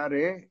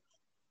இருக்குன்றாரு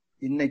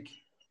இன்னைக்கு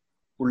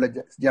உள்ள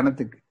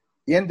ஜனத்துக்கு.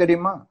 ஏன்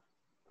தெரியுமா?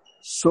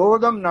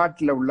 சோதம்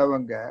நாட்டுல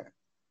உள்ளவங்க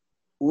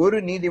ஒரு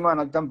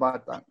நீதிமானத்தான்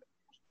பார்த்தாங்க,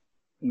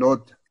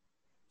 லோத்.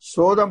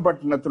 சோதம்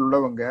பட்டணத்தில்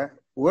உள்ளவங்க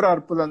ஒரு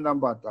அற்புதம்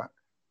தான் பார்த்தாங்க.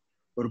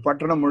 ஒரு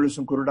பட்டணம்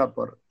முழுசும் குருடா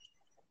போற.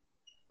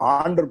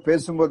 ஆண்டவர்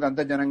பேசும்போது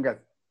அந்த ஜனங்கள்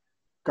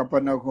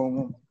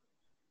கப்பர்நகூமும்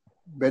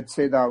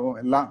பெத்சேதாவும்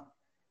எல்லாம்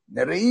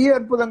நிறைய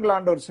அற்புதங்கள்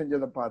ஆண்டவர்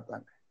செஞ்சதை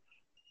பார்த்தாங்க.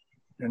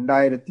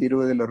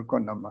 2020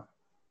 இருக்கோம். நம்ம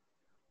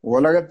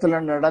உலகத்துல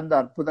நடந்த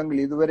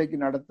அற்புதங்கள்,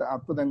 இதுவரைக்கும் நடந்த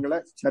அற்புதங்களை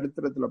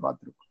சரித்திரத்துல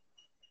பார்த்திருக்கோம்.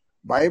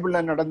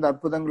 பைபிள்ல நடந்த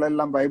அற்புதங்கள்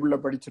எல்லாம் பைபிள்ல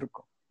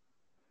படிச்சிருக்கோம்.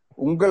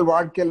 உங்கள்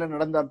வாழ்க்கையில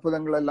நடந்த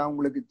அற்புதங்கள் எல்லாம்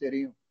உங்களுக்கு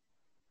தெரியும்.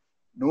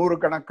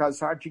 100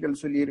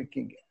 சாட்சிகள் சொல்லி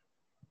இருக்கீங்க.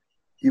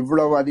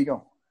 இவ்வளவு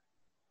அதிகம்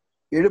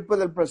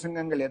எழுப்புதல்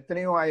பிரசங்கங்கள்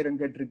எத்தனையோ ஆயிரம்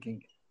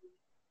கேட்டிருக்கீங்க.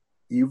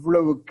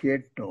 இவ்வளவு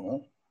கேட்டும்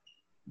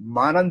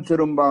மனம்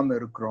திரும்பாம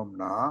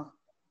இருக்கிறோம்னா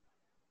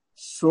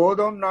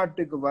சோதோம்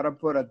நாட்டுக்கு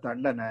வரப்போற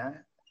தண்டனை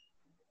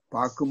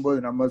பார்க்கும்போது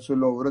நம்ம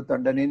சொல்லுவோம், ஒரு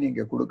தண்டனையும்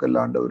நீங்க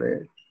கொடுக்கல ஆண்டவரே,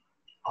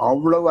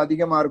 அவ்வளவு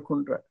அதிகமா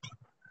இருக்குன்ற,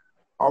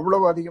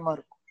 அவ்வளவு அதிகமா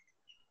இருக்கும்.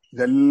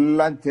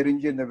 இதெல்லாம்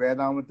தெரிஞ்சு இந்த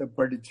வேதாமத்தை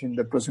படிச்சு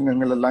இந்த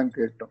பிரசங்கங்கள் எல்லாம்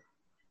கேட்டோம்.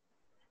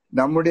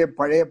 நம்முடைய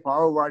பழைய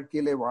பாவ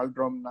வாழ்க்கையிலே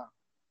வாழ்றோம்னா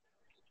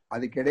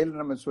அதுக்கிடையில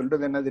நம்ம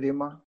சொல்றது என்ன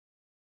தெரியுமா?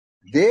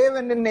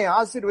 தேவன் என்னை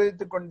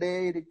ஆசீர்வதித்துக் கொண்டே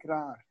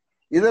இருக்கிறார்,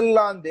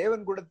 இதெல்லாம்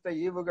தேவன் கொடுத்த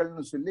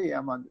ஈவுகள்னு சொல்லி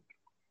ஏமாந்துட்டு.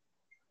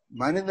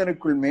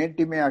 மனிதனுக்குள்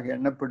மேட்டிமையாக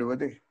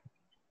எண்ணப்படுவது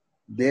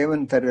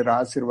தேவன் தருகிற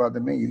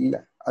ஆசீர்வாதமே இல்லை.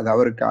 அது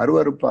அவருக்கு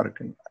அருவருப்பா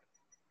இருக்குன்னார்.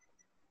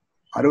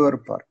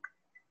 அருவருப்பா இருக்கு.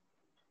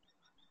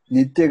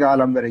 நித்திய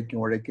காலம்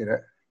வரைக்கும்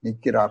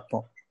நிக்கிற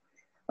அர்த்தம்.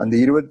 அந்த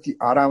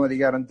 26ஆம்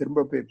அதிகாரம்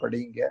திரும்ப போய்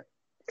படிங்க.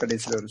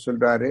 கடைசியில் அவர்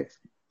சொல்றாரு,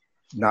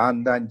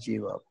 நான் தான்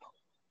ஜீவாப்பம்,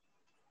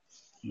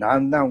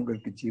 நான் தான்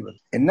உங்களுக்கு ஜீவன்.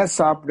 என்ன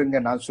சாப்பிடுங்க,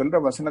 நான் சொல்ற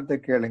வசனத்தை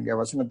கேளுங்க,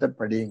 வசனத்தை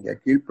படியுங்க,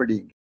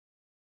 கீழ்ப்படியுங்க.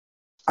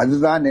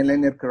 அதுதான் நிலை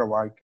நிற்கிற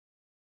வாழ்க்கை.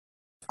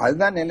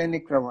 அதுதான் நிலை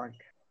நிற்கிற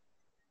வாழ்க்கை.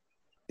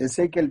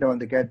 எசேக்கியேல்ட்ட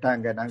வந்து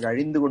கேட்டாங்க, நாங்க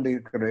அழிந்து கொண்டு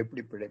இருக்கிறோம்,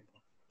 எப்படி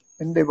பிழைப்போம்?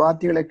 என்னுடைய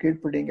வார்த்தைகளை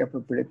கீழ்ப்படிங்க,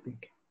 அப்ப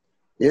பிழைப்பீங்க.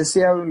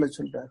 ஏசாயாவில்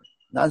சொல்றாரு,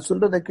 நான்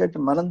சொல்றதை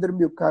கேட்டு மனம்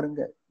திரும்பி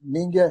உட்காருங்க,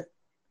 நீங்க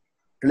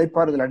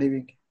இளைப்பாறுதல்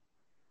அடைவீங்க.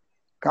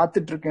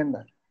 காத்துட்டு இருக்கேன்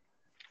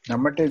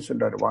நம்மகிட்டே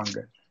சொல்றாரு, வாங்க.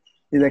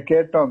 இதை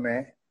கேட்டோமே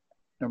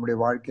நம்முடைய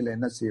வாழ்க்கையில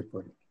என்ன செய்ய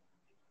போறோம்?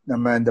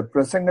 நம்ம இந்த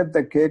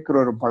பிரசங்கத்தை கேட்கிற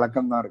ஒரு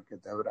பழக்கம் தான் இருக்கு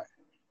தவிர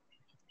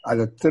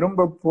அதை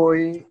திரும்ப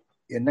போய்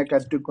என்ன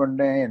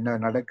கற்றுக்கொண்டேன், என்ன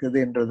நடக்குது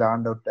என்றது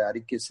ஆண்டவர்கிட்ட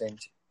அறிக்கை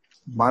செஞ்சு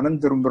மனம்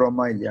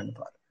திரும்புறோமா இல்லையான்னு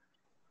பாரு.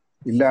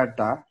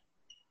 இல்லாட்டா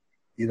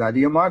இது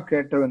அதிகமா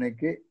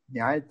கேட்டவனுக்கு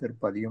நியாய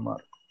தீர்ப்பு அதிகமா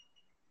இருக்கும்.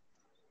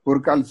 ஒரு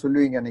கால்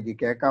சொல்லுவீங்க, அன்னைக்கு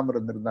கேட்காம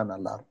இருந்திருந்தா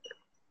நல்லா இருக்கும்.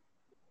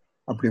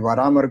 அப்படி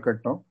வராம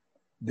இருக்கட்டும்.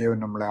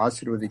 தேவன் நம்மளை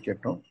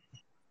ஆசீர்வதிக்கட்டும்.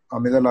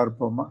 அமைதலா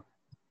இருப்போமா?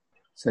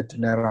 சற்று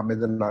நேரம்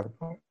அமைதலா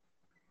இருப்போம்.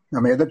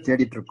 நம்ம எதை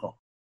தேடிட்டு இருக்கோம்?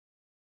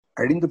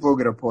 அழிந்து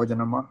போகிற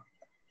போஜனமா,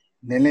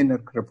 நிலை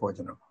நிற்கிற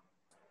போஜனமா?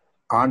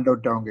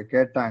 ஆண்டவர்கிட்ட அவங்க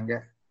கேட்டாங்க,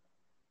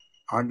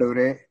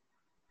 ஆண்டவரே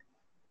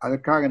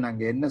அதுக்காக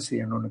நாங்க என்ன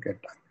செய்யணும்னு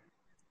கேட்டாங்க.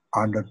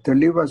 ஆண்டவர்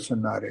தெளிவா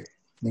சொன்னாரு,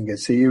 நீங்க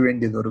செய்ய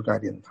வேண்டியது ஒரு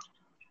காரியம்தான்.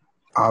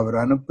 அவர்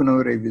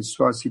அனுப்பினவரை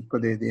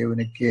விசுவாசிப்பதே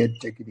தேவனுக்கு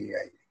ஏற்ற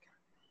கிரியாயிருக்கு.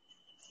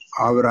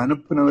 அவர்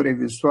அனுப்பினவரை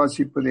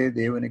விசுவாசிப்பதே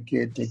தேவனுக்கு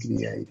ஏற்ற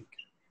கிரியாயிருக்கு.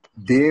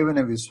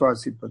 தேவனை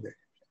விசுவாசிப்பது,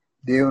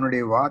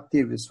 தேவனுடைய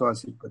வார்த்தையை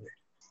விசுவாசிப்பது,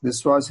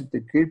 விசுவாசித்து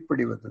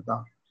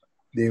கீழ்ப்படிவதுதான்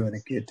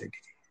தேவனுக்கு ஏற்ற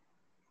கிரியை.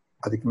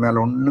 அதுக்கு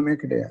மேல ஒண்ணுமே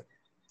கிடையாது.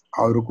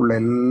 அவருக்குள்ள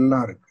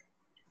எல்லாம் இருக்கு.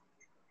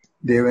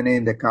 தேவனே,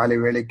 இந்த காலை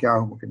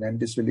வேளைக்காக உமக்கு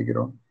நன்றி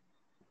சொல்லுகிறோம்.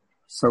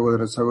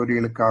 சகோதர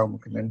சகோதரிகளுக்காக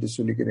உமக்கு நன்றி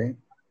சொல்லுகிறேன்.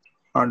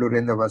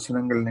 ஆண்டவரே, இந்த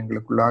வசனங்கள்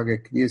எங்களுக்குள்ளாக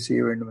கிரியை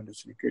செய்ய வேண்டும் என்று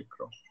சொல்லி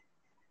கேட்கிறோம்.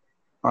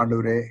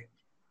 ஆண்டவரே,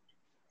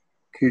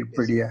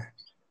 கீழ்ப்படிய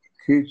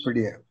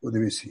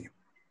உதவி செய்யும்.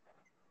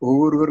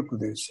 ஒவ்வொருவருக்கும்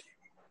உதவி செய்யும்.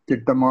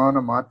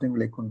 திட்டமான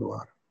மாற்றங்களை கொண்டு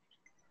வார்.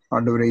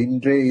 ஆண்டவரே,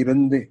 இன்றே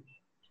இருந்து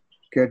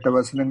கேட்ட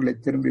வசனங்களை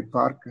திரும்பி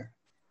பார்க்க,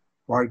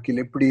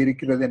 வாழ்க்கையில் எப்படி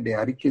இருக்கிறது என்று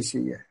அறிக்கை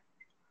செய்ய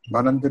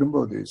மனம் திரும்ப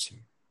உதவி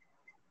செய்யும்.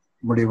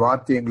 உம்முடைய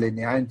வார்த்தை எங்களை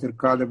நியாயம்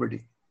தீர்க்காதபடி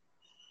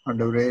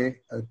ஆண்டவரே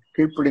அது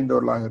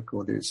கீழ்ப்படிந்தவர்களாக இருக்க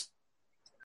உதவி செய்யும்.